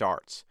it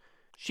starts.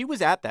 She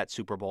was at that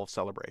Super Bowl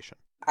celebration.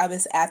 I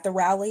was at the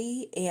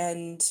rally,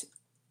 and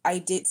I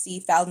did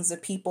see thousands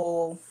of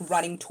people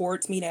running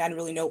towards me, and I didn't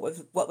really know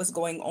what was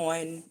going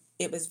on.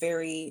 It was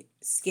very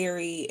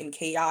scary and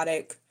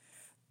chaotic.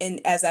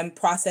 And as I'm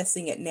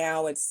processing it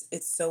now, it's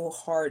so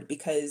hard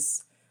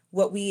because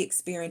what we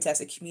experienced as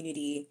a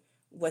community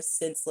was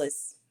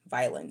senseless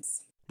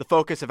violence. The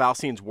focus of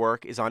Alcine's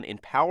work is on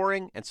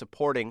empowering and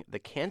supporting the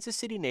Kansas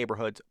City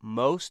neighborhoods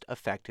most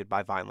affected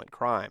by violent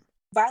crime.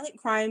 Violent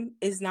crime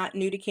is not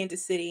new to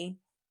Kansas City,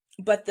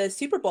 but the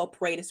Super Bowl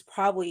parade is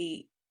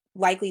probably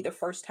likely the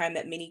first time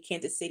that many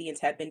Kansas Cityans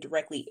have been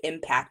directly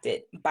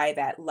impacted by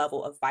that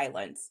level of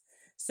violence.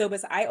 So it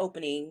was an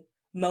eye-opening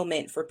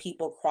moment for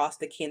people across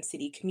the Kansas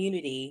City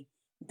community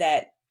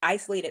that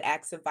isolated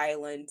acts of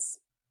violence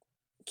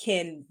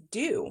can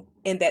do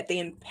and that they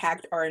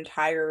impact our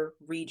entire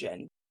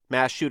region.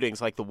 Mass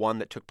shootings like the one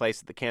that took place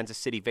at the Kansas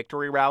City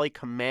Victory Rally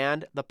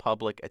command the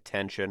public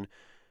attention.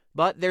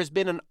 But there's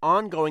been an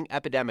ongoing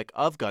epidemic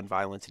of gun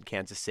violence in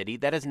Kansas City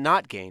that has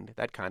not gained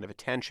that kind of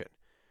attention.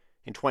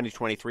 In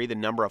 2023, the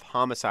number of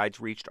homicides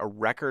reached a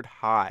record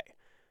high.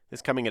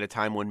 This coming at a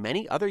time when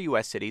many other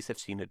U.S. cities have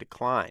seen a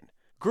decline.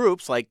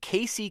 Groups like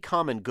KC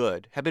Common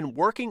Good have been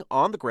working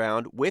on the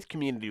ground with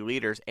community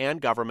leaders and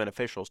government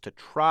officials to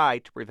try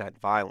to prevent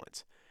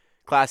violence.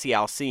 Classy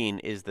Alcine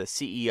is the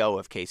CEO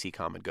of KC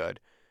Common Good.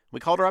 We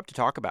called her up to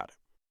talk about it.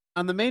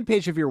 On the main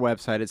page of your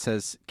website, it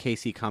says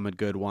KC Common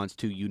Good wants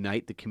to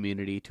unite the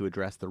community to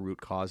address the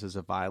root causes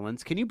of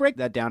violence. Can you break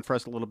that down for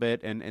us a little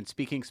bit? And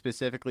speaking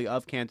specifically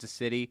of Kansas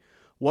City,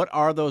 what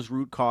are those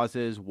root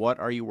causes? What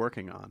are you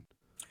working on?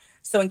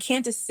 So in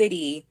Kansas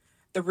City,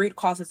 the root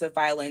causes of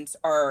violence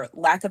are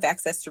lack of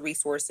access to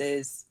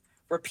resources,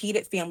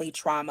 repeated family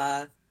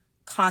trauma,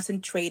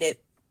 concentrated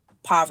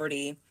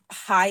poverty,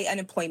 high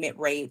unemployment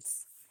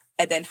rates,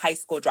 and then high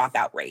school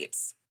dropout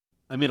rates.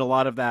 I mean, a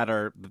lot of that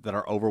are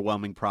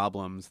overwhelming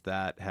problems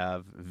that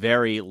have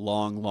very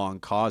long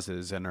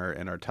causes and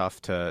are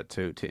tough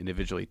to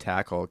individually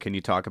tackle. Can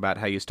you talk about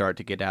how you start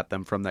to get at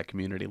them from that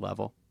community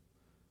level?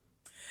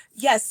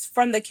 Yes,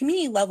 from the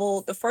community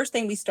level, the first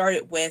thing we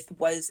started with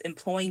was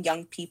employing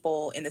young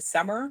people in the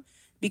summer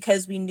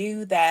because we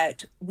knew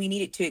that we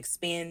needed to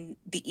expand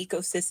the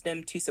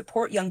ecosystem to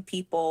support young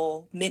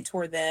people,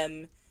 mentor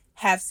them,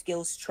 have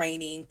skills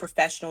training,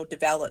 professional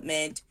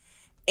development,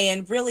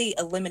 and really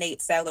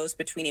eliminate silos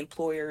between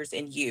employers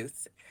and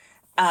youth.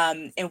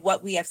 And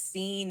what we have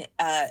seen,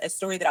 a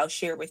story that I'll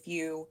share with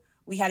you,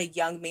 we had a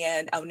young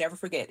man, I'll never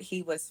forget,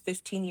 he was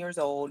 15 years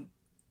old,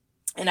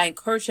 and I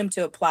encouraged him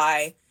to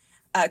apply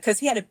because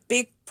he had a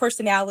big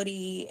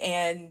personality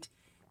and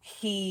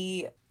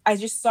I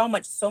just saw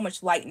so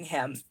much light in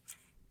him.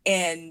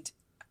 And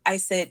I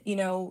said,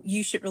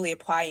 you should really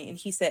apply. And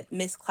he said,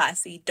 Miss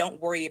Classy, don't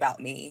worry about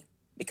me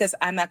because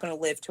I'm not going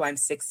to live till I'm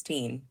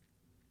 16.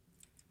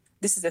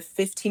 This is a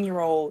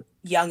 15-year-old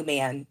young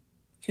man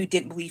who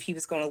didn't believe he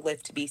was going to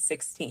live to be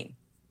 16.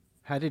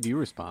 How did you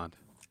respond?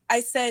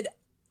 I said,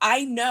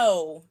 I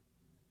know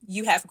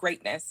you have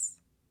greatness.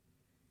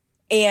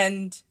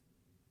 And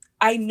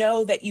I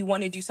know that you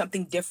want to do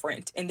something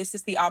different. And this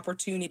is the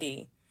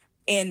opportunity.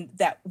 And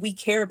that we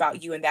care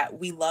about you and that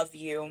we love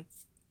you.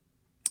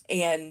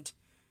 And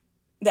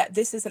that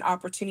this is an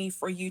opportunity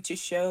for you to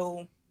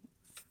show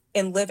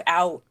and live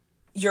out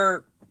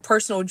your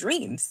personal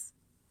dreams.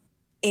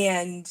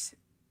 And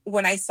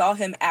when I saw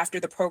him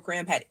after the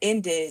program had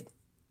ended,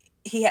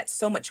 he had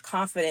so much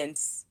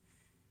confidence.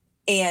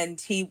 And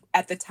he,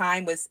 at the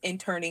time, was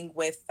interning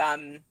with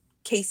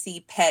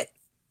KC Pet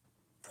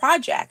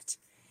Project.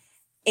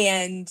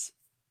 And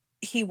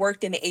he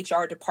worked in the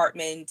HR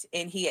department,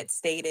 and he had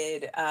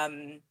stated,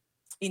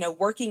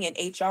 working in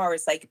HR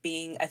is like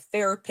being a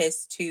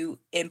therapist to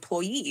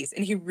employees.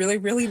 And he really,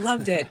 really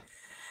loved it.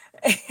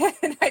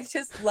 And I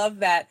just love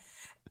that.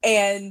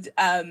 And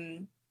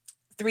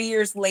 3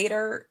 years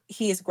later,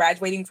 he is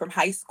graduating from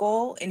high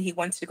school and he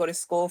wants to go to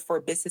school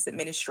for business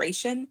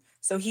administration.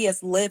 So he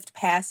has lived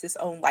past his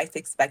own life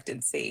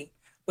expectancy,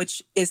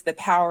 which is the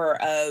power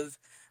of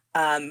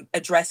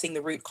addressing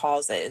the root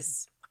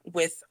causes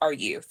with our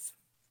youth.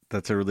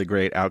 That's a really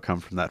great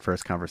outcome from that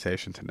first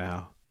conversation to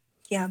now.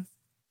 Yeah.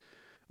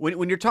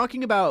 When you're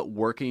talking about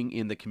working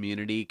in the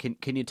community,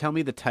 can you tell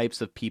me the types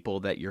of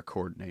people that you're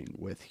coordinating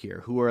with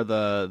here? Who are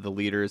the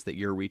leaders that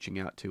you're reaching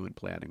out to and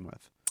planning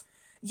with?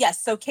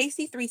 Yes, so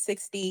KC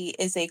 360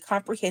 is a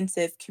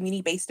comprehensive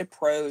community-based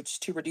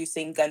approach to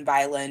reducing gun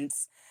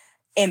violence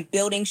and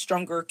building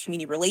stronger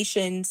community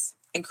relations,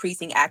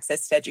 increasing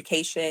access to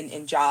education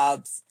and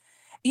jobs.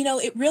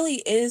 It really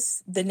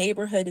is the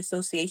neighborhood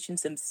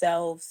associations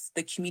themselves,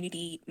 the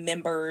community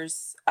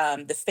members,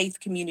 the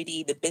faith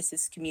community, the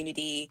business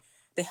community,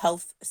 the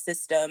health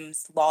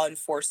systems, law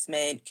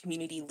enforcement,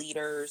 community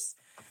leaders,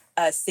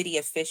 city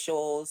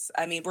officials.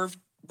 I mean, we're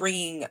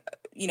bringing,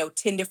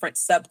 10 different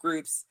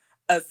subgroups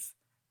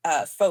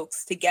of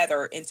folks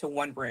together into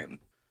one room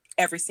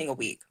every single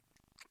week.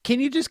 Can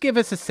you just give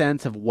us a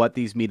sense of what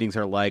these meetings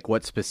are like,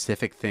 what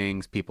specific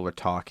things people are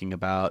talking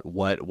about,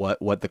 what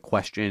the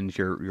questions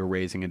you're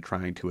raising and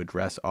trying to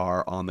address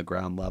are on the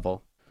ground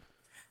level?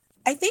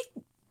 I think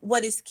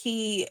what is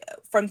key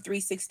from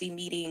 360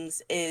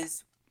 meetings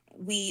is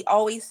we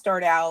always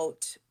start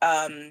out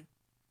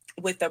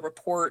with a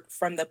report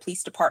from the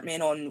police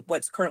department on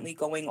what's currently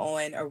going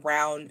on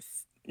around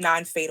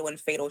non-fatal and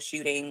fatal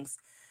shootings.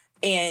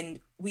 And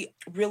we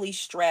really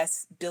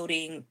stress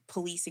building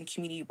police and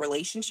community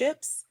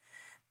relationships.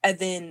 And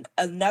then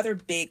another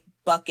big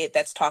bucket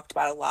that's talked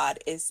about a lot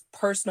is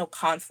personal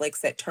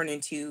conflicts that turn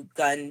into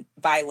gun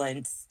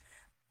violence.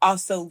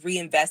 Also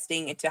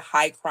reinvesting into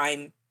high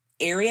crime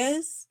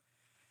areas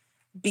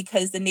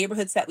because the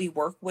neighborhoods that we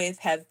work with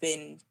have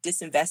been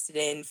disinvested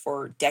in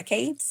for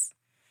decades.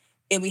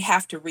 And we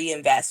have to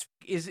reinvest.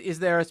 Is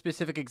there a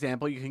specific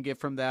example you can give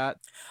from that?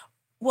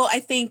 Well,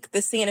 I think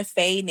the Santa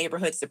Fe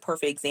neighborhood is a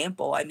perfect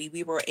example. I mean,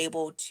 we were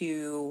able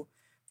to,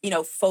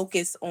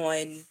 focus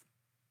on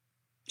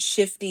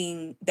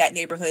shifting that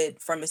neighborhood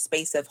from a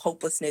space of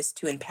hopelessness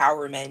to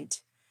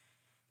empowerment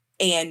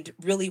and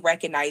really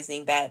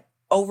recognizing that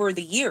over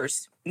the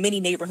years,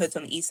 many neighborhoods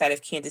on the east side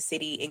of Kansas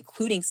City,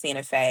 including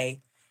Santa Fe,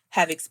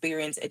 have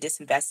experienced a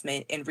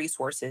disinvestment in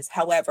resources.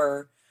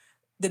 However,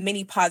 the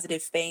many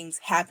positive things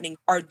happening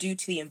are due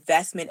to the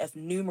investment of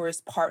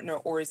numerous partner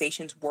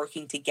organizations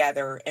working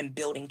together and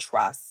building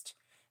trust.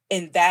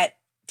 And that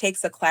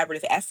takes a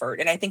collaborative effort.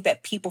 And I think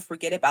that people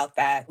forget about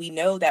that. We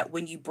know that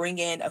when you bring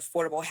in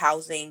affordable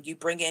housing, you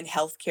bring in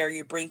healthcare,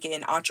 you bring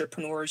in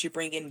entrepreneurs, you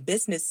bring in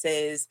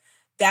businesses,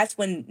 that's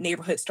when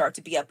neighborhoods start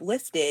to be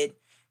uplifted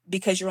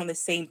because you're on the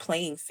same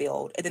playing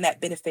field. And then that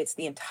benefits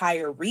the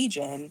entire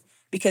region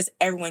because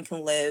everyone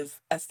can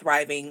live a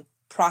thriving,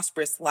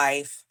 prosperous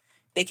life.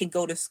 They can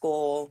go to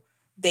school,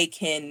 they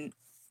can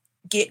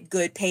get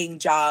good paying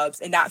jobs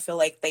and not feel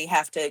like they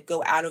have to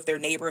go out of their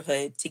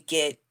neighborhood to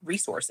get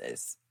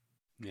resources.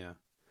 Yeah.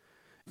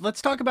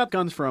 Let's talk about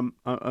guns for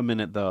a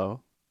minute,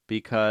 though.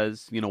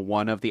 because,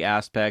 one of the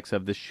aspects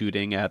of the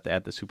shooting at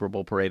the Super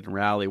Bowl parade and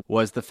rally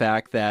was the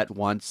fact that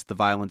once the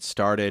violence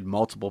started,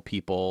 multiple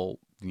people,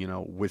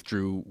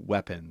 withdrew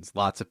weapons.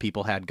 Lots of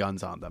people had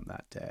guns on them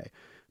that day.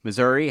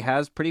 Missouri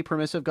has pretty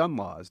permissive gun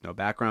laws. No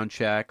background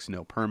checks,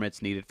 no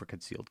permits needed for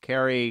concealed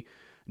carry,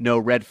 no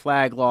red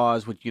flag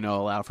laws, which,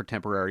 allow for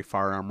temporary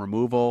firearm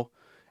removal.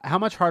 How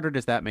much harder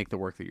does that make the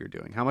work that you're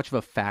doing? How much of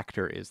a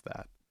factor is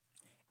that?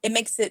 It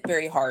makes it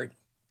very hard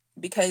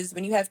because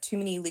when you have too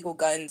many illegal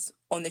guns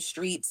on the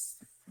streets,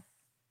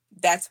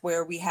 that's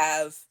where we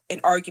have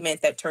an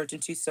argument that turns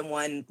into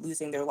someone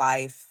losing their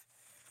life.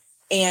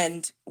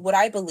 And what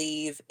I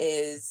believe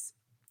is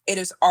it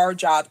is our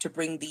job to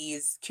bring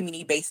these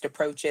community-based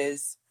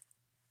approaches,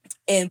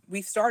 and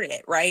we've started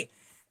it, right?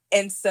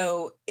 And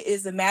so it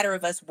is a matter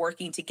of us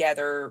working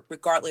together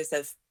regardless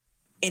of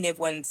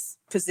anyone's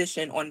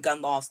position on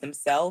gun laws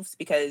themselves,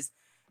 because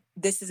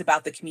this is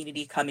about the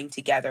community coming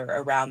together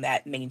around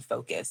that main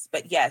focus.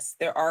 But yes,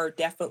 there are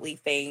definitely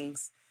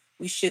things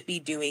we should be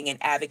doing and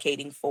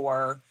advocating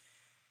for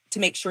to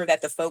make sure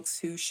that the folks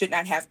who should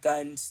not have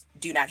guns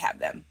do not have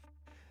them.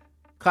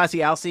 Classy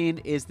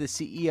Alcine is the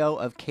CEO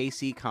of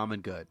KC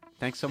Common Good.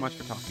 Thanks so much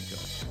for talking to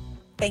us.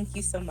 Thank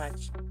you so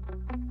much.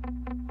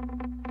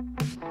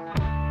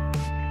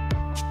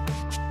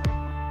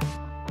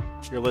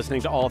 You're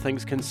listening to All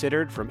Things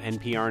Considered from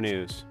NPR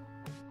News.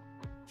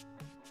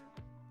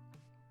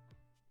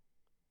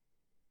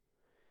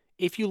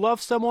 If you love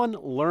someone,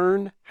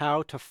 learn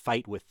how to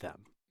fight with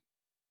them.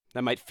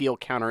 That might feel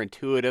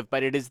counterintuitive,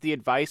 but it is the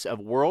advice of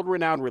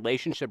world-renowned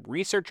relationship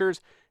researchers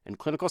and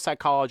clinical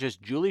psychologists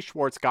Julie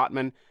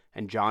Schwartz-Gottman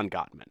and John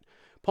Gottman.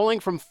 Pulling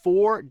from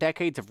 4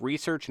 decades of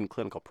research and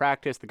clinical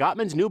practice, the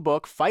Gottmans' new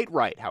book, Fight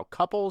Right: How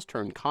Couples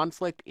Turn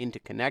Conflict into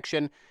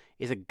Connection,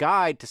 is a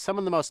guide to some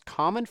of the most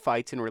common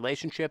fights in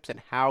relationships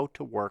and how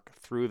to work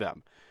through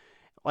them.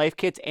 Life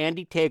Kit's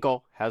Andy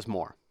Tagle has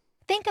more.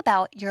 Think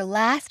about your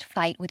last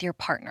fight with your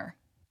partner.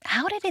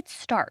 How did it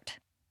start?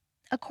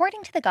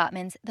 According to the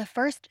Gottmans, the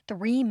first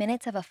 3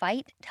 minutes of a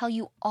fight tell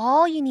you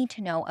all you need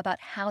to know about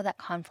how that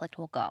conflict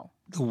will go.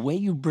 The way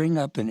you bring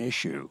up an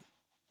issue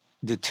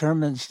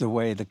determines the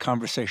way the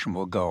conversation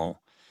will go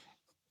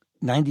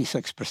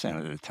 96%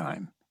 of the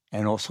time,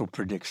 and also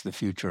predicts the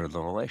future of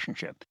the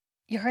relationship.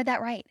 You heard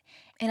that right.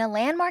 In a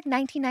landmark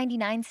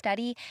 1999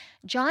 study,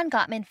 John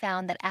Gottman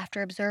found that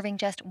after observing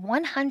just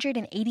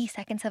 180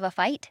 seconds of a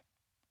fight,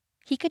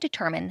 he could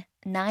determine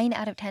 9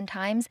 out of 10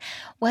 times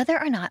whether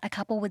or not a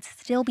couple would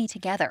still be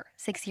together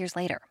 6 years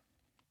later.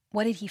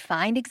 What did he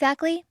find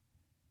exactly?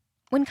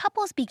 When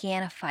couples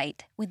began a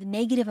fight with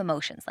negative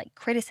emotions like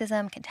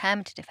criticism,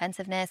 contempt,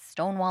 defensiveness,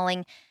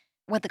 stonewalling,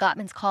 what the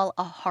Gottmans call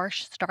a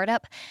harsh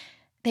startup,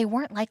 they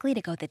weren't likely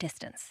to go the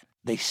distance.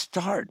 They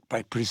start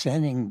by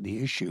presenting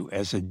the issue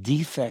as a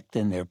defect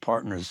in their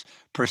partner's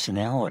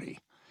personality,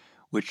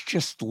 which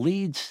just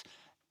leads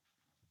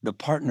the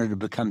partner to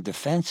become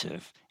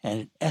defensive,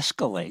 and it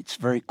escalates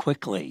very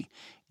quickly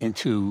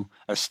into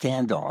a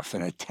standoff,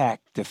 an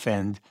attack,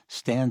 defend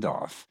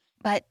standoff.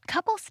 But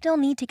couples still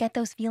need to get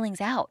those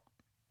feelings out,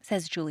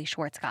 says Julie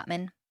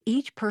Schwartz-Gottman.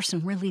 Each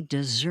person really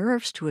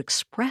deserves to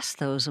express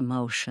those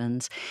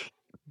emotions,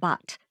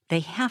 but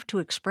they have to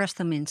express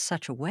them in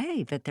such a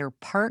way that their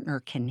partner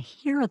can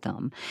hear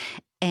them,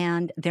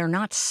 and they're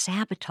not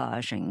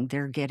sabotaging,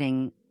 they're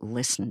getting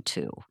listened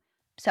to.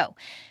 So,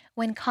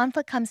 when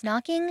conflict comes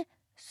knocking,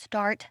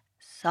 start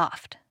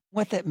soft.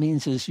 What that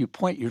means is you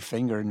point your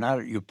finger not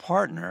at your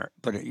partner,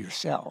 but at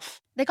yourself.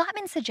 The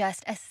Gottmans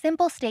suggest a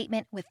simple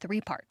statement with 3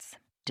 parts.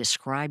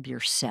 Describe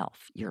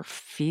yourself, your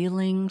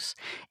feelings,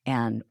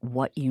 and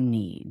what you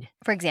need.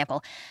 For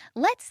example,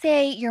 let's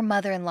say your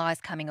mother-in-law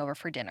is coming over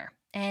for dinner,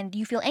 and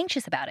you feel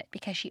anxious about it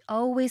because she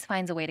always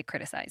finds a way to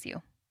criticize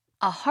you.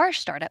 A harsh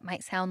startup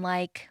might sound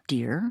like,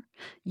 "Dear,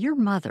 your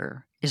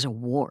mother is a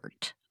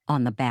wart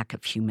on the back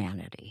of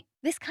humanity."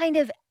 This kind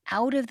of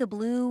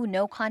out-of-the-blue,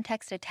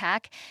 no-context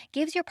attack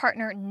gives your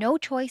partner no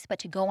choice but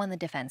to go on the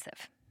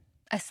defensive.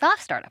 A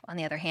soft startup, on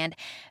the other hand,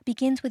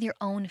 begins with your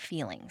own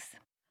feelings.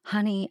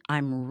 "Honey,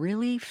 I'm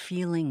really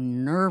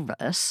feeling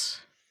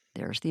nervous."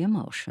 There's the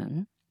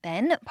emotion.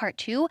 Then, part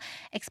 2,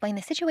 explain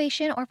the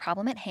situation or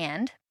problem at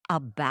hand.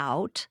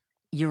 "About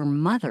your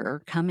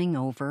mother coming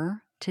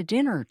over to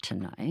dinner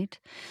tonight.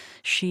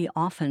 She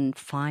often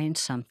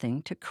finds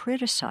something to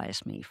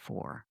criticize me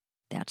for."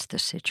 That's the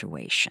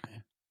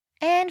situation.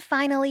 And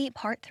finally,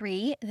 part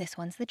 3, this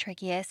one's the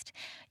trickiest.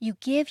 You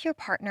give your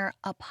partner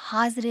a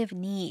positive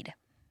need.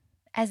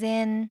 As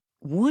in,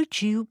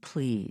 "Would you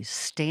please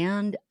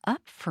stand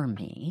up for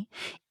me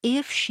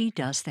if she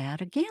does that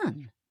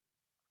again?"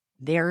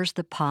 There's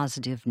the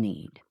positive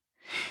need.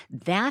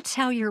 That's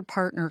how your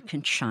partner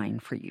can shine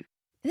for you.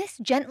 this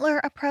gentler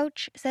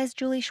approach, says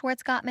Julie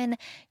Schwartz-Gottman,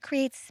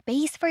 creates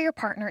space for your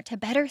partner to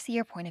better see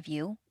your point of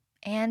view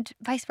and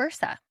vice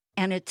versa.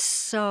 And it's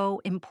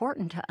so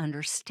important to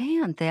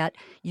understand that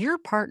your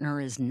partner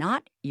is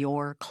not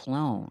your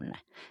clone.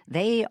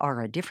 They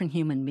are a different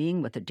human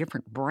being with a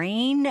different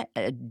brain,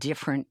 a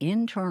different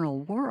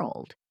internal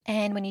world.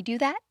 And when you do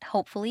that,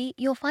 hopefully,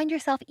 you'll find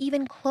yourself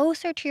even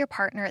closer to your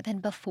partner than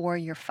before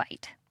your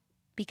fight.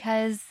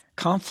 Because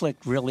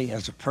conflict really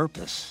has a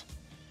purpose,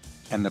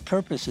 and the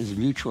purpose is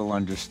mutual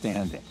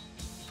understanding.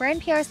 for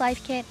NPR's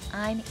Life Kit,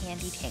 I'm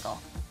Andy Tagle.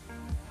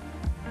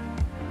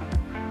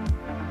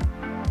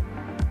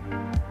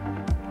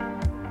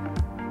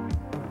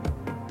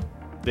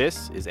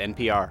 This is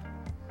NPR.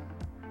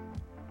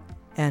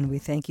 And we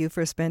thank you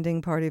for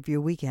spending part of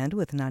your weekend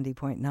with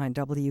 90.9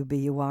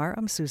 WBUR.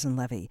 I'm Susan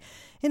Levy.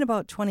 In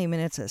about 20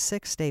 minutes at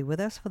 6, stay with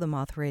us for the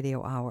Moth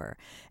Radio Hour.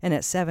 And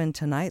at 7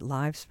 tonight,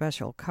 live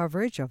special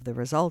coverage of the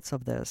results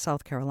of the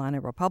South Carolina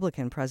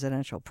Republican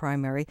presidential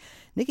primary.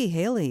 Nikki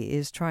Haley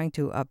is trying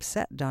to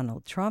upset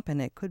Donald Trump,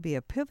 and it could be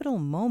a pivotal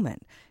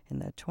moment in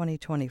the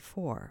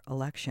 2024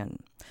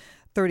 election.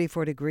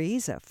 34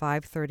 degrees at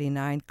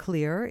 5:39,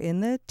 clear in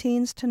the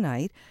teens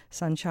tonight.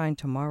 Sunshine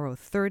tomorrow,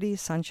 30.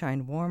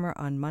 Sunshine warmer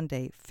on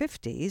Monday,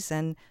 50s,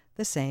 and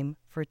the same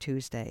for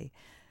Tuesday.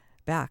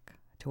 Back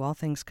to All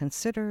Things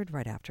Considered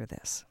right after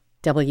this.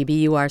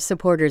 WBUR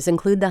supporters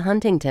include The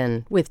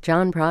Huntington, with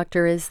John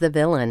Proctor as the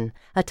villain,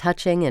 a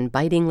touching and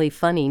bitingly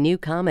funny new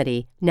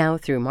comedy, now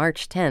through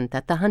March 10th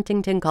at the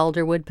Huntington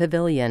Calderwood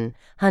Pavilion,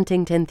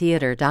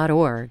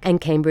 huntingtontheater.org, and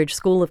Cambridge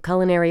School of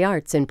Culinary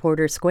Arts in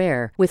Porter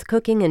Square, with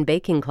cooking and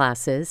baking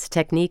classes,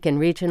 technique and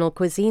regional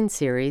cuisine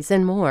series,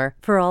 and more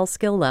for all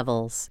skill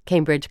levels.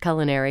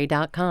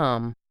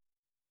 CambridgeCulinary.com.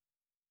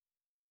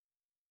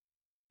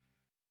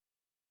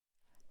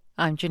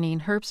 I'm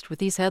Janine Herbst with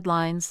these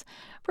headlines.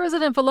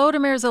 President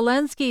Volodymyr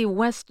Zelensky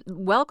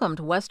welcomed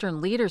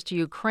Western leaders to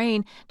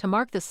Ukraine to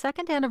mark the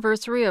second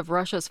anniversary of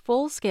Russia's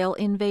full-scale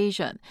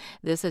invasion.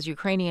 This as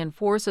Ukrainian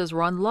forces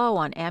run low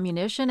on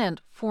ammunition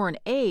and foreign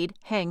aid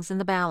hangs in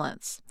the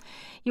balance.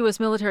 U.S.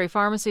 military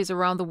pharmacies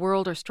around the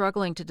world are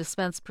struggling to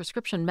dispense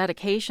prescription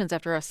medications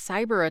after a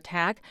cyber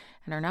attack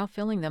and are now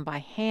filling them by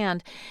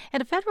hand. And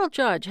a federal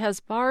judge has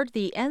barred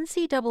the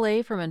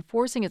NCAA from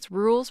enforcing its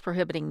rules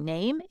prohibiting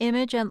name,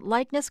 image, and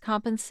likeness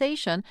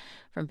compensation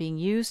from being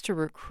used to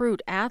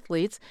recruit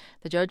athletes.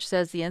 The judge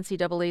says the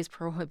NCAA's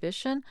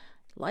prohibition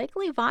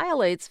likely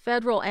violates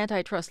federal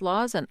antitrust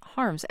laws and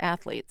harms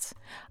athletes.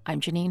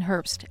 I'm Janine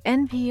Herbst,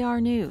 NPR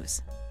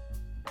News.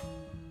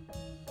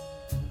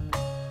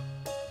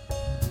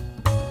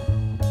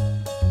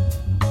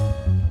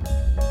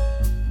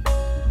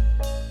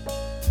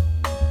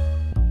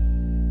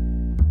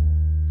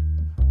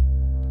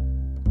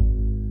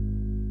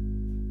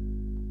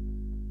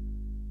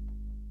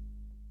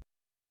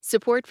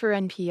 Support for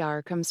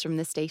NPR comes from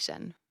the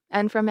station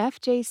and from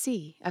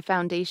FJC, a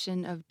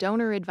foundation of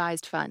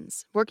donor-advised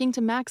funds working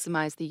to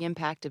maximize the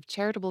impact of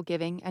charitable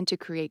giving and to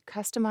create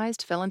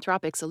customized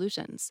philanthropic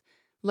solutions.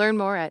 Learn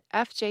more at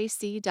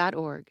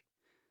fjc.org.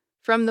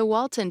 From the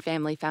Walton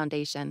Family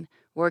Foundation,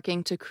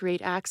 working to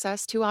create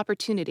access to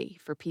opportunity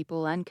for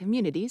people and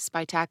communities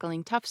by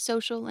tackling tough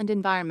social and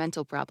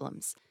environmental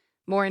problems.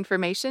 More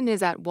information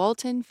is at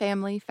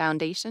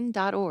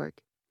waltonfamilyfoundation.org.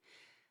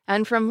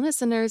 And from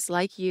listeners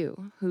like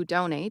you who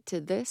donate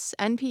to this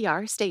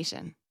NPR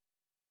station.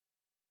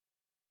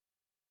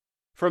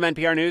 From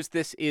NPR News,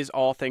 this is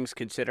All Things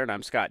Considered.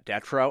 I'm Scott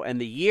Detrow, and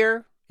the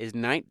year is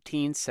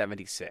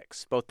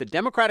 1976. Both the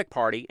Democratic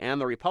Party and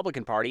the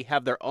Republican Party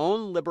have their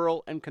own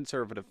liberal and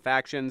conservative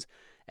factions,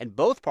 and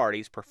both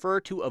parties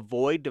prefer to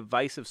avoid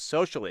divisive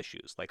social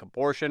issues like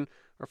abortion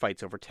or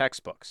fights over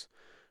textbooks.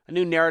 A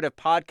new narrative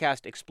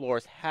podcast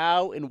explores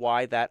how and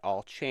why that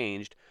all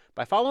changed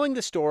by following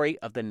the story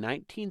of the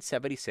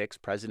 1976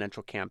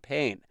 presidential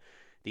campaign.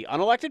 The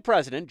unelected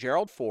president,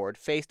 Gerald Ford,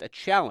 faced a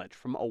challenge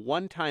from a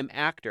one-time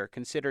actor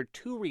considered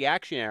too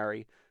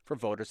reactionary for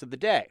voters of the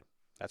day.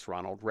 That's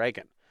Ronald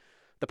Reagan.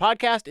 The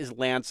podcast is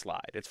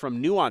Landslide. It's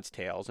from Nuanced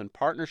Tales in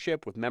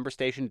partnership with member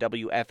station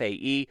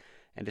WFAE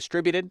and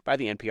distributed by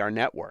the NPR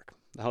network.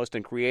 The host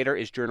and creator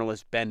is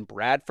journalist Ben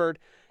Bradford.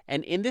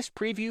 And in this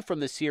preview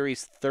from the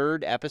series'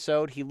 third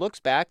episode, he looks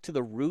back to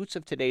the roots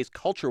of today's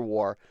culture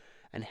war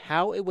and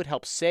how it would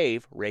help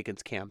save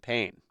Reagan's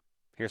campaign.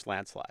 Here's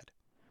Landslide.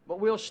 But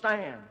we'll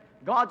stand.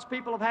 God's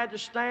people have had to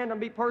stand and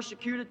be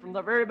persecuted from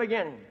the very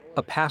beginning.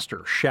 A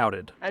pastor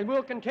shouted. And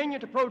we'll continue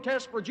to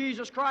protest for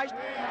Jesus Christ.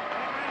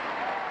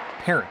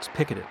 Parents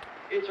picketed.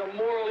 It's a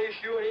moral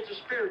issue and it's a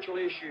spiritual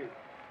issue.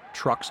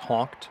 Trucks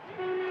honked.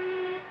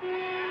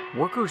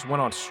 Workers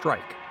went on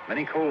strike.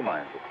 Many coal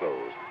mines were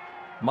closed.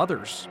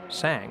 Mothers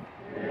sang.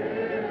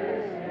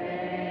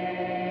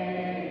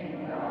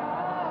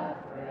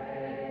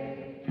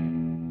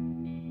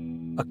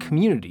 A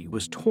community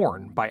was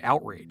torn by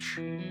outrage.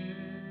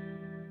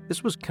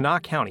 This was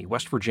Kanawha County,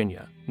 West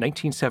Virginia,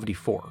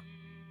 1974.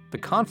 The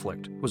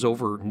conflict was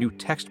over new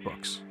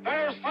textbooks.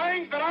 There's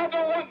things that I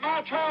don't want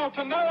my child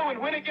to know,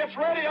 and when it gets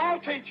ready, I'll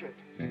teach it.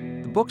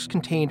 The books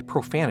contained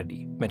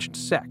profanity, mentioned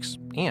sex,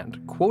 and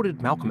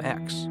quoted Malcolm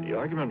X. The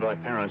argument by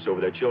parents over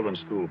their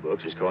children's school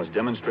books has caused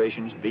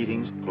demonstrations,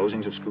 beatings,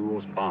 closings of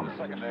schools, bombings.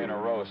 Second day in a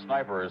row,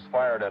 snipers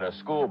fired at a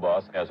school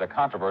bus as a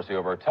controversy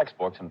over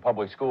textbooks in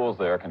public schools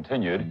there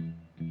continued.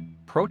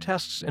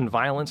 Protests and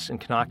violence in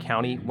Kanawha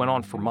County went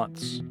on for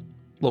months.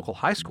 Local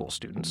high school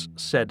students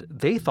said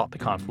they thought the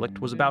conflict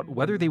was about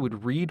whether they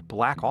would read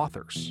black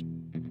authors.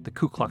 The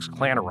Ku Klux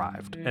Klan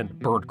arrived and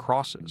burned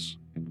crosses.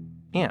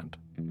 And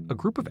a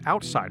group of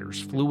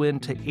outsiders flew in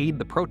to aid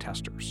the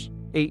protesters.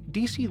 A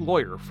D.C.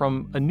 lawyer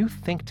from a new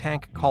think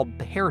tank called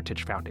the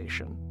Heritage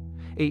Foundation.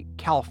 A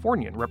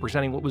Californian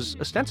representing what was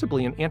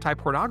ostensibly an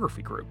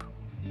anti-pornography group.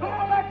 Who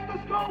elects the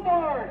school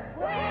board?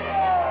 We do!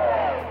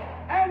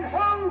 And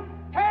who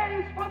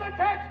pays for the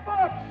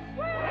textbooks?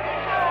 We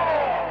do!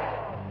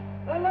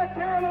 Then let's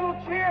hear a little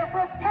cheer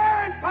for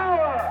parent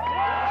power!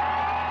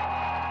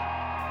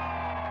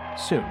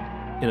 Soon,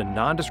 in a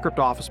nondescript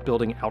office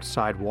building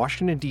outside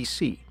Washington,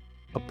 D.C.,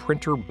 a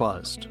printer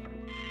buzzed.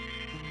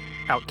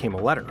 Out came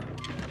a letter.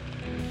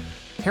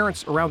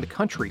 Parents around the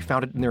country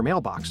found it in their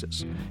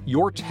mailboxes.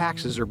 Your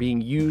taxes are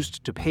being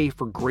used to pay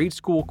for grade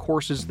school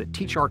courses that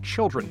teach our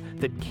children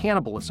that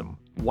cannibalism,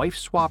 wife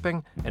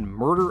swapping, and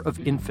murder of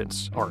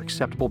infants are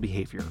acceptable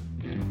behavior.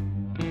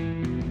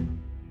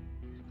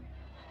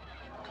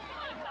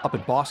 Up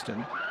in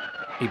Boston,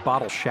 a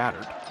bottle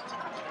shattered.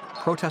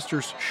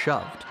 Protesters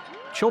shoved.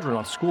 Children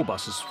on school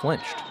buses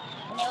flinched.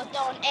 They were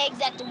throwing eggs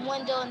at the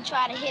window and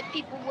trying to hit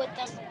people with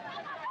them.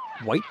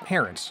 White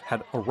parents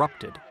had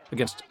erupted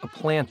against a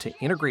plan to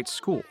integrate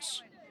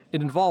schools.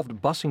 It involved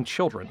busing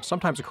children,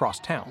 sometimes across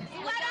town.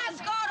 Let us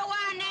go to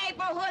our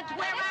neighborhoods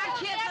where our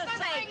kids are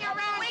safe.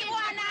 We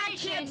want our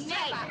kids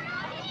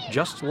safe.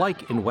 Just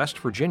like in West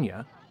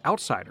Virginia,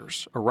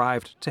 outsiders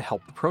arrived to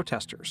help the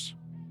protesters.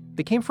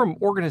 They came from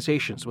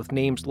organizations with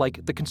names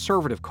like the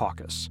Conservative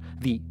Caucus,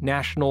 the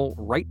National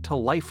Right to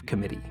Life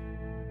Committee.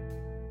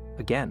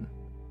 Again,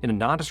 in a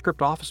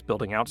nondescript office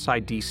building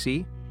outside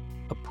D.C.,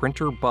 a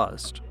printer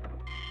buzzed.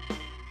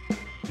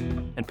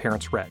 And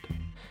parents read,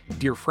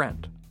 "Dear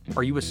friend,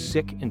 are you as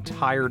sick and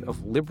tired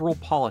of liberal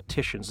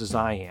politicians as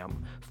I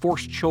am?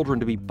 Force children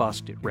to be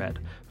bused," it read.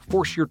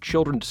 "Force your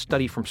children to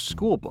study from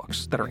school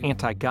books that are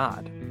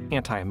anti-God,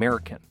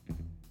 anti-American."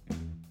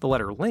 The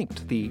letter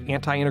linked the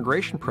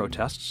anti-integration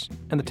protests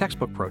and the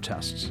textbook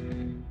protests.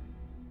 And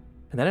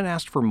then it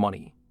asked for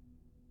money.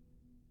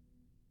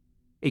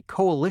 A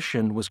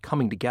coalition was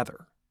coming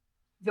together.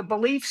 The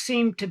belief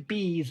seemed to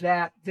be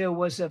that there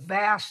was a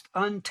vast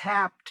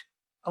untapped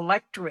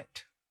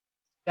electorate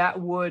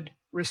that would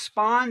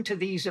respond to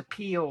these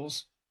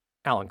appeals.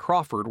 Alan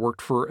Crawford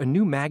worked for a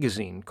new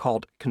magazine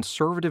called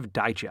Conservative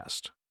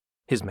Digest.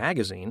 His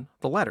magazine,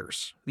 the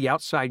letters, the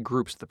outside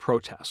groups, the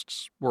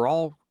protests, were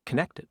all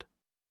connected.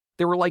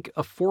 They were like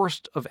a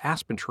forest of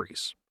aspen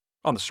trees.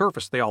 On the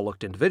surface, they all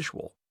looked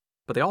individual,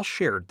 but they all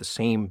shared the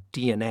same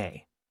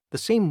DNA. The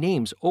same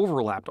names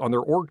overlapped on their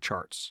org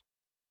charts.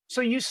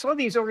 So you saw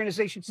these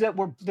organizations that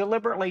were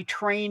deliberately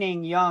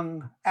training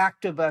young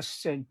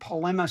activists and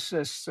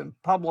polemicists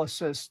and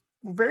publicists,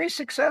 were very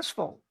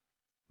successful.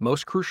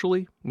 Most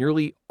crucially,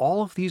 nearly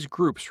all of these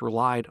groups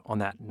relied on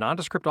that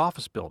nondescript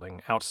office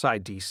building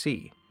outside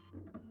D.C.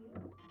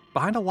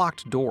 Behind a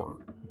locked door,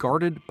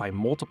 guarded by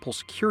multiple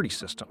security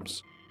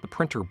systems, the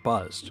printer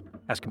buzzed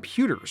as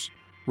computers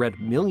read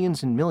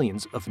millions and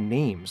millions of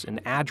names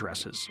and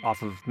addresses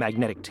off of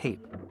magnetic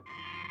tape.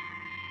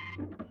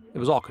 It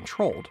was all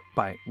controlled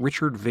by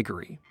Richard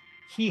Viguerie.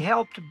 He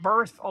helped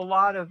birth a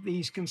lot of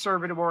these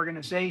conservative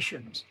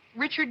organizations.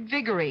 Richard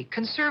Viguerie,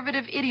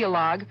 conservative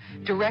ideologue,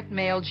 direct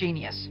mail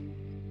genius.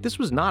 This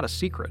was not a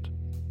secret.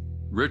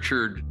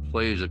 Richard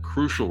plays a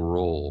crucial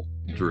role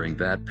during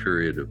that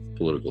period of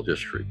political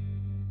history.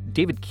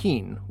 David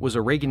Keene was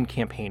a Reagan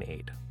campaign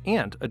aide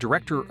and a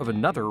director of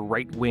another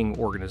right-wing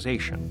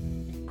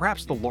organization,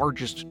 perhaps the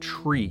largest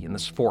tree in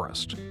this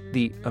forest,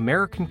 the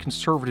American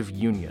Conservative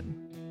Union.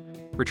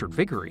 Richard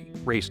Viguerie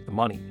raised the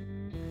money.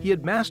 He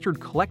had mastered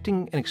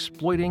collecting and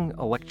exploiting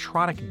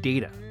electronic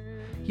data.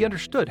 He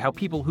understood how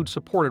people who'd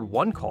supported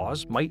one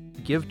cause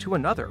might give to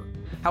another,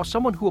 how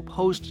someone who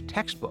opposed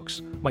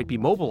textbooks might be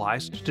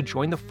mobilized to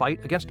join the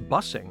fight against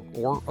busing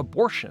or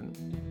abortion.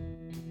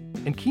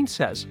 And Keene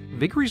says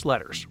Viguerie's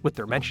letters, with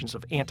their mentions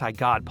of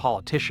anti-God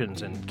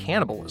politicians and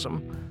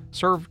cannibalism,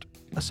 served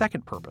a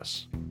second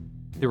purpose.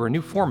 They were a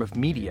new form of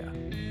media.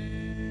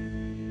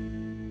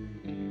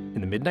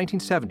 In the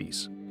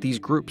mid-1970s, these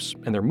groups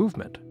and their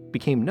movement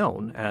became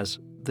known as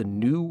the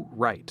New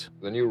Right.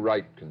 The New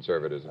Right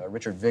conservatism.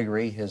 Richard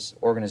Viguerie, his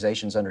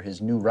organizations under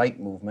his New Right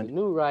movement. The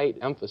New Right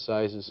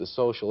emphasizes a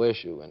social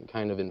issue and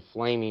kind of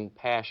inflaming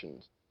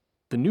passions.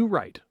 The New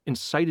Right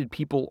incited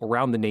people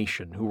around the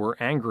nation who were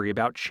angry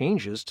about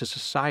changes to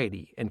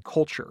society and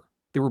culture.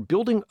 They were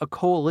building a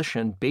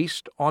coalition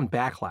based on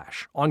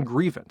backlash, on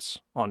grievance,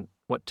 on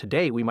what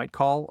today we might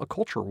call a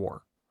culture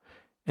war.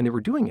 And they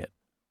were doing it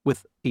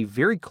with a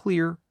very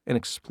clear and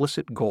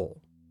explicit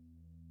goal.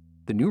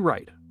 The New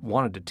Right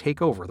wanted to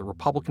take over the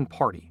Republican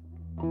Party.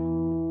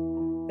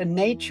 The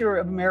nature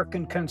of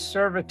American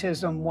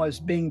conservatism was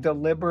being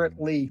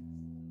deliberately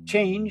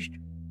changed.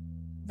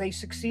 They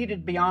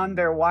succeeded beyond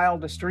their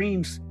wildest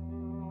dreams.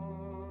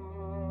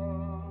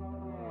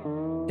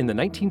 In the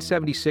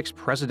 1976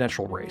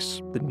 presidential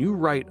race, the New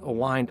Right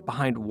aligned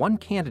behind one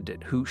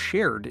candidate who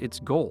shared its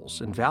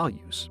goals and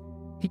values.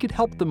 he could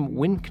help them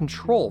win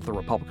control of the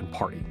Republican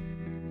Party,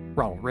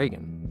 Ronald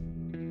Reagan.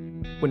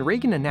 When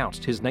Reagan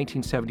announced his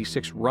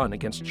 1976 run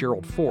against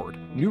Gerald Ford,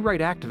 new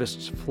right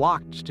activists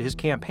flocked to his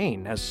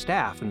campaign as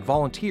staff and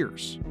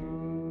volunteers.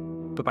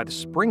 But by the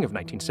spring of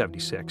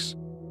 1976,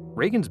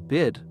 Reagan's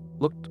bid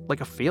looked like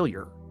a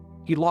failure.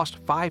 He'd lost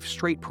 5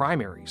 straight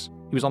primaries.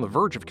 He was on the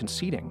verge of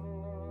conceding.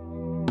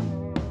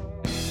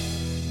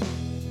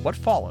 What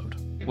followed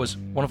was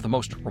one of the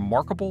most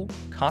remarkable,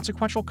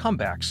 consequential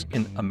comebacks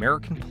in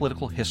American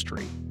political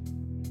history.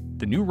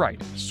 The new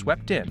right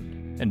swept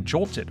in and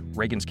jolted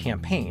Reagan's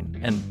campaign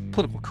and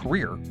political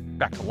career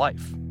back to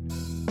life.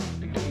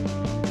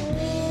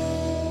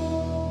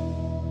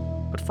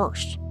 But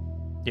first,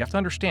 you have to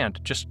understand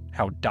just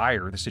how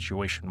dire the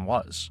situation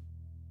was.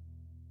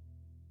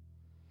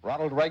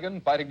 Ronald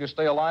Reagan fighting to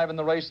stay alive in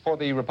the race for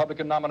the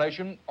Republican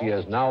nomination. He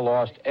has now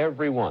lost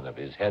every one of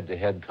his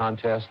head-to-head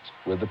contests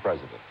with the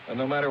president. And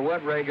no matter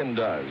what Reagan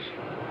does,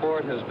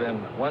 Ford has been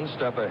one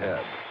step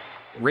ahead.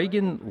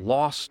 Reagan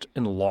lost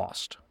and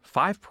lost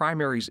 5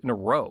 primaries in a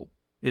row.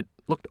 It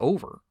looked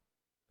over.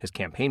 His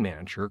campaign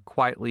manager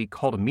quietly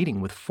called a meeting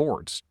with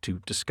Ford's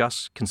to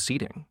discuss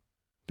conceding.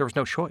 There was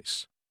no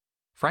choice.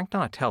 Frank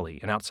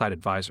Donatelli, an outside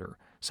advisor,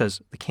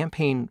 says the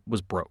campaign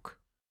was broke.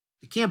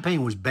 The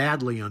campaign was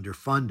badly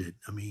underfunded.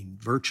 I mean,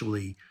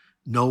 virtually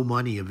no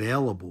money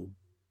available.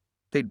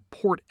 They'd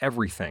poured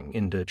everything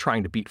into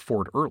trying to beat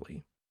Ford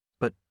early.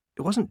 But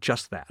it wasn't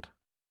just that.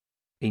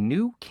 A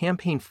new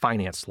campaign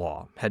finance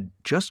law had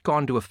just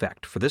gone into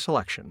effect for this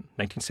election,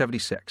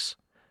 1976,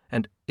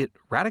 and it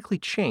radically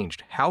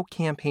changed how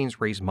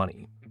campaigns raise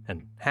money,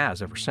 and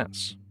has ever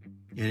since.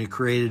 And it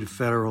created a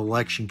federal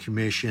election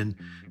commission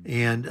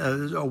and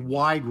a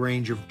wide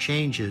range of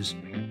changes.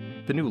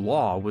 The new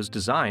law was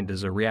designed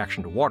as a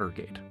reaction to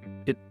Watergate.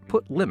 It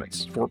put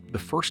limits for the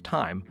first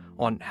time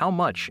on how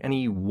much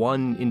any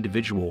one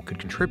individual could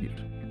contribute.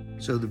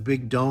 So the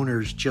big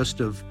donors just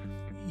of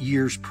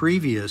years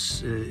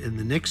previous in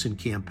the Nixon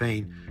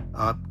campaign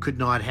could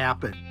not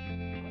happen.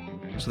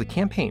 So the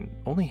campaign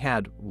only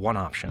had one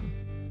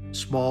option.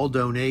 Small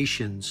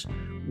donations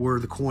were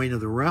the coin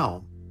of the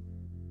realm.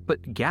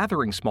 But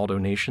gathering small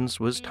donations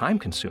was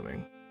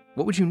time-consuming.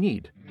 What would you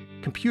need?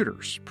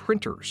 Computers,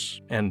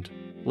 printers, and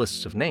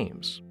lists of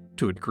names,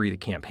 to a degree the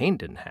campaign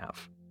didn't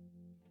have.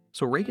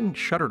 So Reagan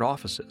shuttered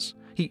offices.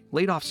 He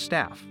laid off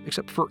staff,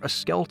 except for a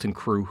skeleton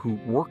crew who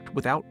worked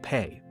without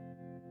pay.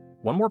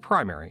 One more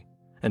primary,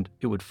 and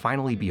it would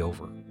finally be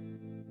over.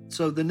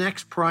 So the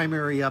next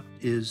primary up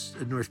is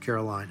North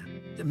Carolina.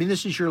 I mean,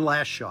 this is your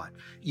last shot.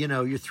 You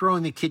know, you're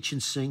throwing the kitchen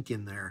sink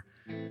in there.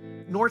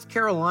 North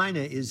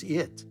Carolina is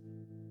it.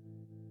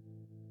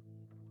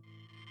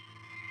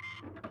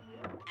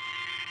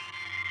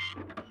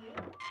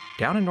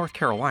 Down in North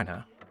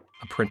Carolina,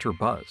 a printer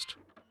buzzed.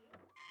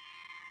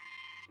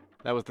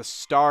 That was the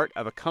start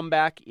of a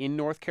comeback in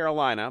North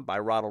Carolina by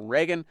Ronald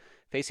Reagan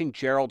facing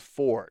Gerald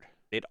Ford.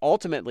 It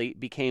ultimately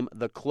became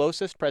the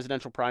closest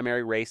presidential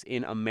primary race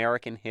in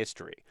American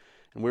history.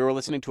 And we were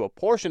listening to a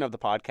portion of the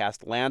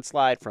podcast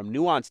Landslide from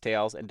Nuance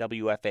Tales and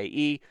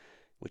WFAE,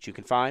 which you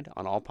can find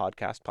on all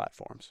podcast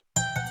platforms.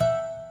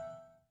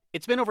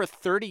 It's been over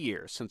 30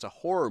 years since a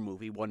horror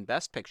movie won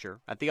Best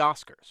Picture at the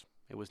Oscars.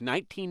 It was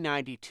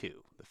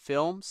 1992, the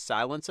film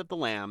Silence of the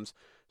Lambs,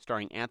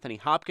 starring Anthony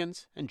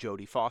Hopkins and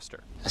Jodie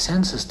Foster. A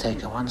census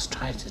taker once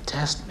tried to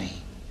test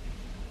me.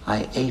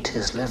 I ate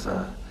his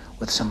liver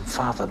with some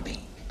fava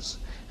beans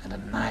and a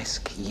nice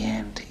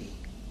Chianti.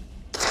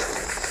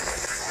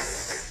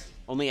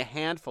 Only a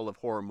handful of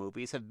horror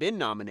movies have been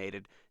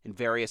nominated in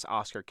various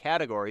Oscar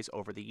categories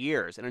over the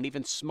years, and an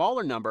even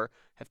smaller number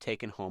have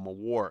taken home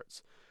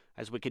awards.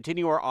 As we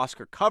continue our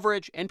Oscar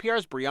coverage,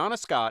 NPR's Brianna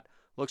Scott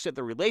looks at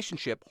the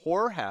relationship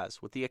horror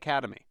has with the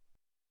Academy.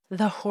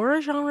 The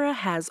horror genre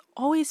has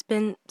always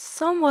been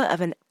somewhat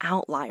of an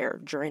outlier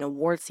during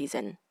award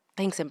season,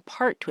 thanks in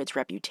part to its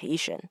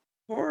reputation.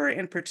 Horror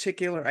in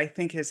particular, I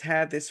think, has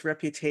had this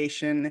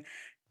reputation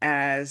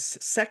as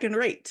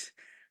second-rate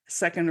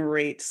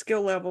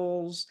skill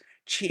levels,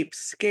 cheap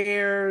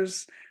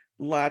scares,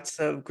 lots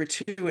of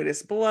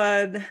gratuitous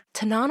blood.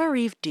 Tanana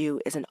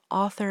Reeve-Dew is an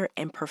author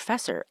and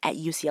professor at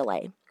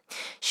UCLA.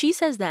 She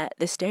says that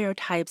the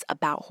stereotypes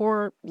about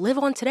horror live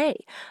on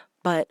today,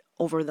 but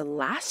over the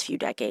last few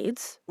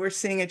decades, we're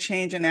seeing a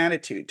change in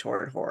attitude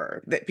toward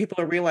horror, that people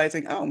are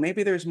realizing, oh,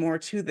 maybe there's more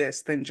to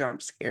this than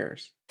jump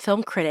scares.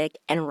 Film critic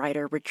and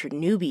writer Richard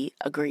Newby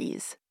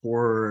agrees.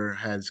 Horror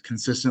has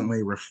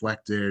consistently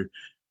reflected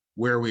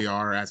where we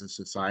are as a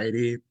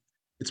society.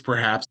 It's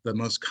perhaps the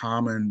most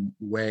common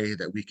way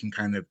that we can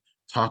kind of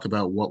talk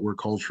about what we're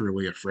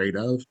culturally afraid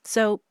of.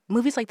 So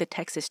movies like the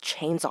Texas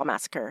Chainsaw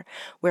Massacre,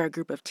 where a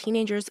group of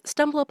teenagers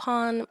stumble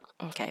upon,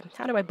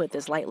 how do I put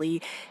this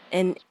lightly,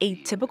 an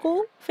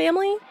atypical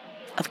family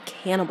of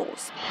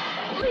cannibals.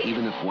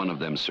 Even if one of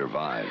them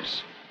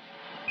survives,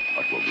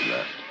 what will be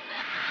left?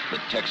 The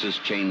Texas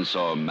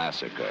Chainsaw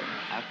Massacre.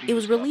 It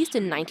was released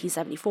in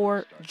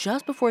 1974,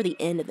 just before the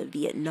end of the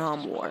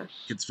Vietnam War.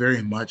 It's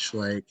very much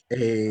like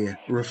a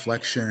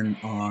reflection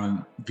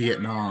on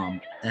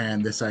Vietnam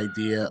and this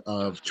idea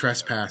of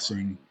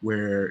trespassing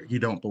where you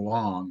don't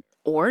belong.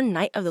 Or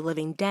Night of the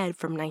Living Dead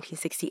from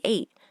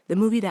 1968, the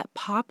movie that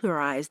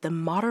popularized the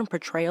modern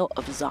portrayal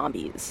of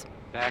zombies.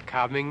 They're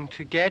coming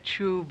to get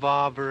you,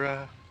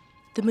 Barbara.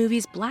 The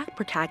movie's black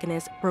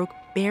protagonist broke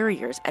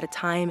barriers at a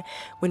time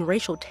when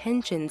racial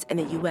tensions in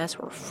the U.S.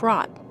 were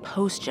fraught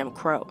post-Jim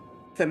Crow.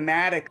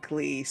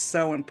 Thematically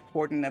so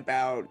important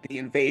about the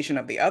invasion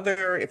of the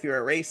other, if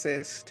you're a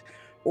racist,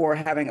 or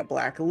having a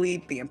black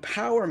lead, the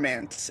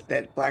empowerment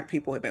that black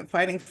people have been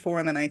fighting for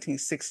in the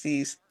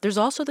 1960s. There's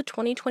also the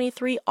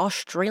 2023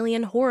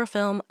 Australian horror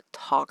film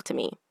Talk to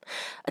Me,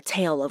 a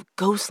tale of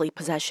ghostly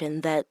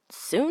possession that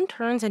soon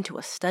turns into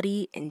a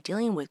study in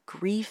dealing with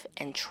grief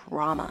and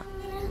trauma.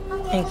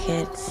 I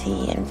can't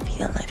see and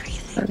feel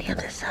everything on the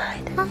other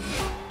side.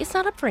 It's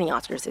not up for any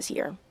Oscars this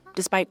year,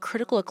 despite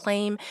critical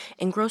acclaim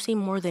and grossing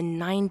more than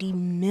 $90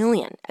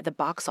 million at the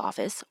box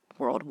office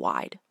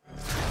worldwide.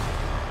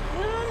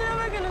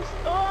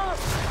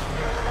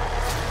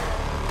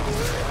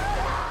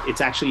 It's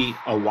actually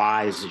a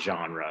wise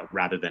genre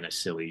rather than a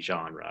silly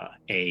genre,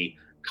 a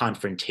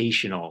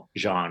confrontational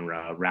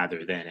genre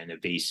rather than an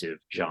evasive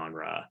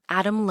genre.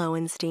 Adam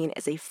Lowenstein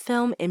is a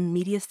film and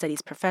media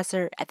studies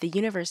professor at the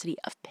University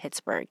of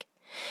Pittsburgh.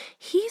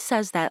 He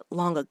says that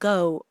long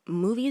ago,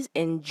 movies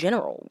in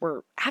general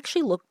were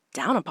actually looked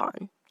down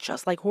upon,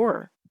 just like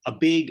horror. A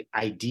big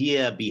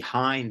idea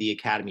behind the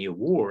Academy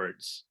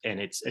Awards and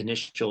its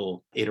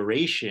initial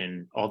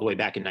iteration all the way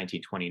back in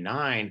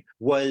 1929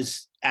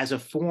 was as a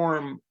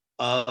form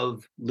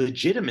of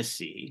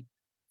legitimacy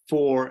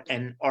for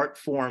an art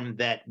form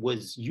that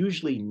was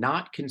usually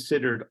not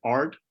considered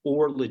art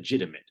or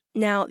legitimate.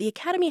 Now, the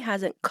Academy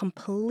hasn't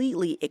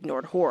completely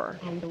ignored horror.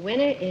 And the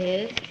winner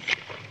is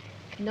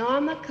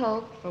Norma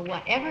Coke for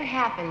Whatever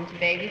Happened to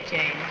Baby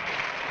Jane.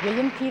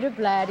 William Peter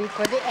Blatty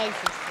for The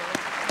Exorcist.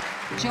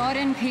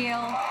 Jordan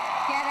Peele,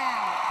 Get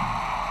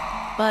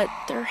Out. But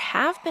there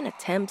have been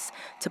attempts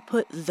to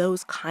put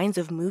those kinds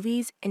of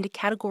movies into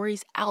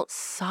categories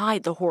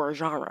outside the horror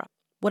genre.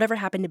 Whatever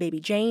Happened to Baby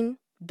Jane,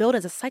 billed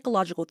as a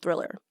psychological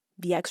thriller.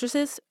 The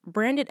Exorcist,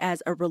 branded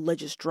as a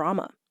religious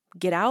drama.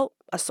 Get Out,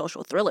 a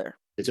social thriller.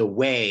 It's a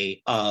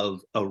way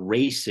of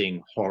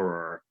erasing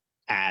horror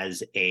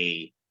as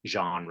a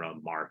genre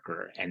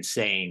marker and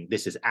saying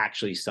this is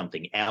actually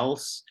something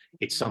else.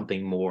 It's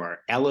something more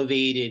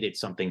elevated. It's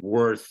something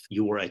worth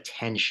your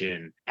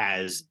attention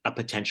as a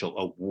potential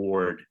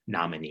award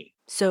nominee.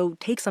 So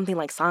take something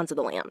like Silence of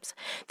the Lambs.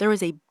 There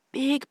is a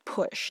big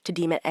push to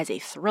deem it as a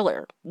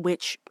thriller,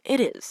 which it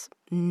is,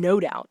 no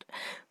doubt.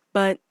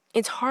 But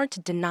it's hard to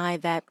deny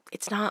that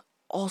it's not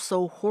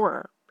also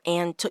horror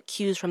and took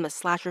cues from the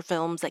slasher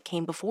films that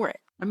came before it.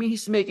 I mean,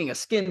 he's making a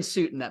skin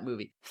suit in that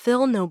movie.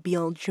 Phil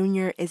Nobile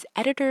Jr. is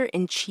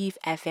editor-in-chief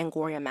at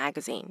Fangoria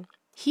magazine.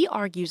 He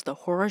argues the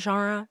horror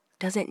genre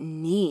doesn't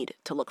need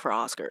to look for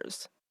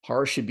Oscars.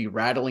 Horror should be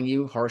rattling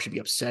you. Horror should be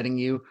upsetting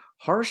you.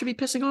 Horror should be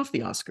pissing off the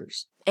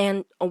Oscars.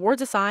 And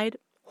awards aside,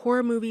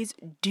 horror movies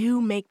do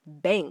make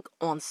bank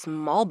on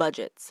small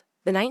budgets.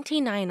 The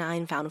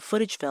 1999 found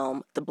footage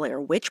film, The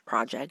Blair Witch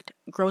Project,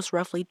 grossed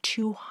roughly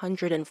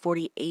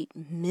 $248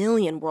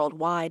 million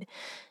worldwide.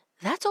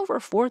 That's over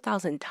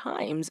 4,000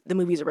 times the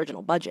movie's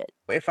original budget.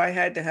 If I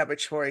had to have a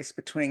choice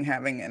between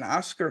having an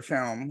Oscar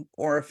film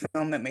or a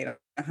film that made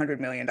 $100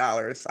 million,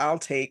 I'll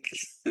take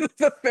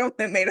the film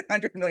that made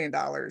 $100 million.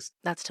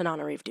 That's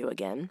Tanana Reevdu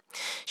again.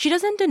 She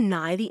doesn't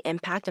deny the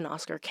impact an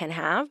Oscar can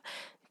have.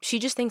 She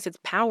just thinks its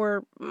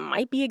power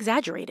might be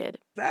exaggerated.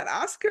 That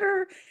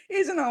Oscar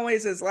isn't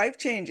always as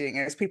life-changing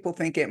as people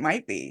think it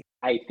might be.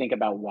 I think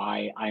about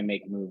why I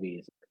make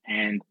movies,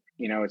 and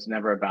it's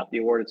never about the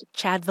award.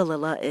 Chad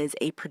Villila is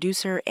a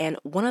producer and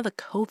one of the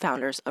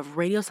co-founders of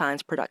Radio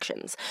Science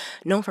Productions,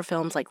 known for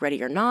films like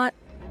Ready or Not.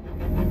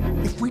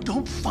 If we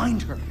don't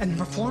find her and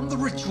perform the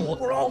ritual,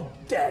 we're all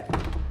dead.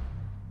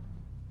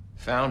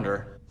 Found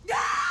her.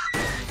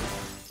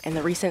 And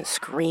the recent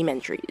Scream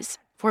entries.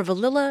 For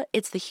Villila,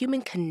 it's the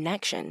human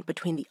connection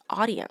between the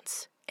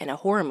audience and a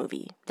horror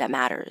movie that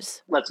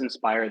matters. Let's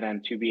inspire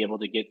them to be able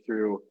to get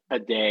through a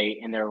day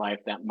in their life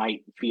that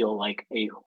might feel like a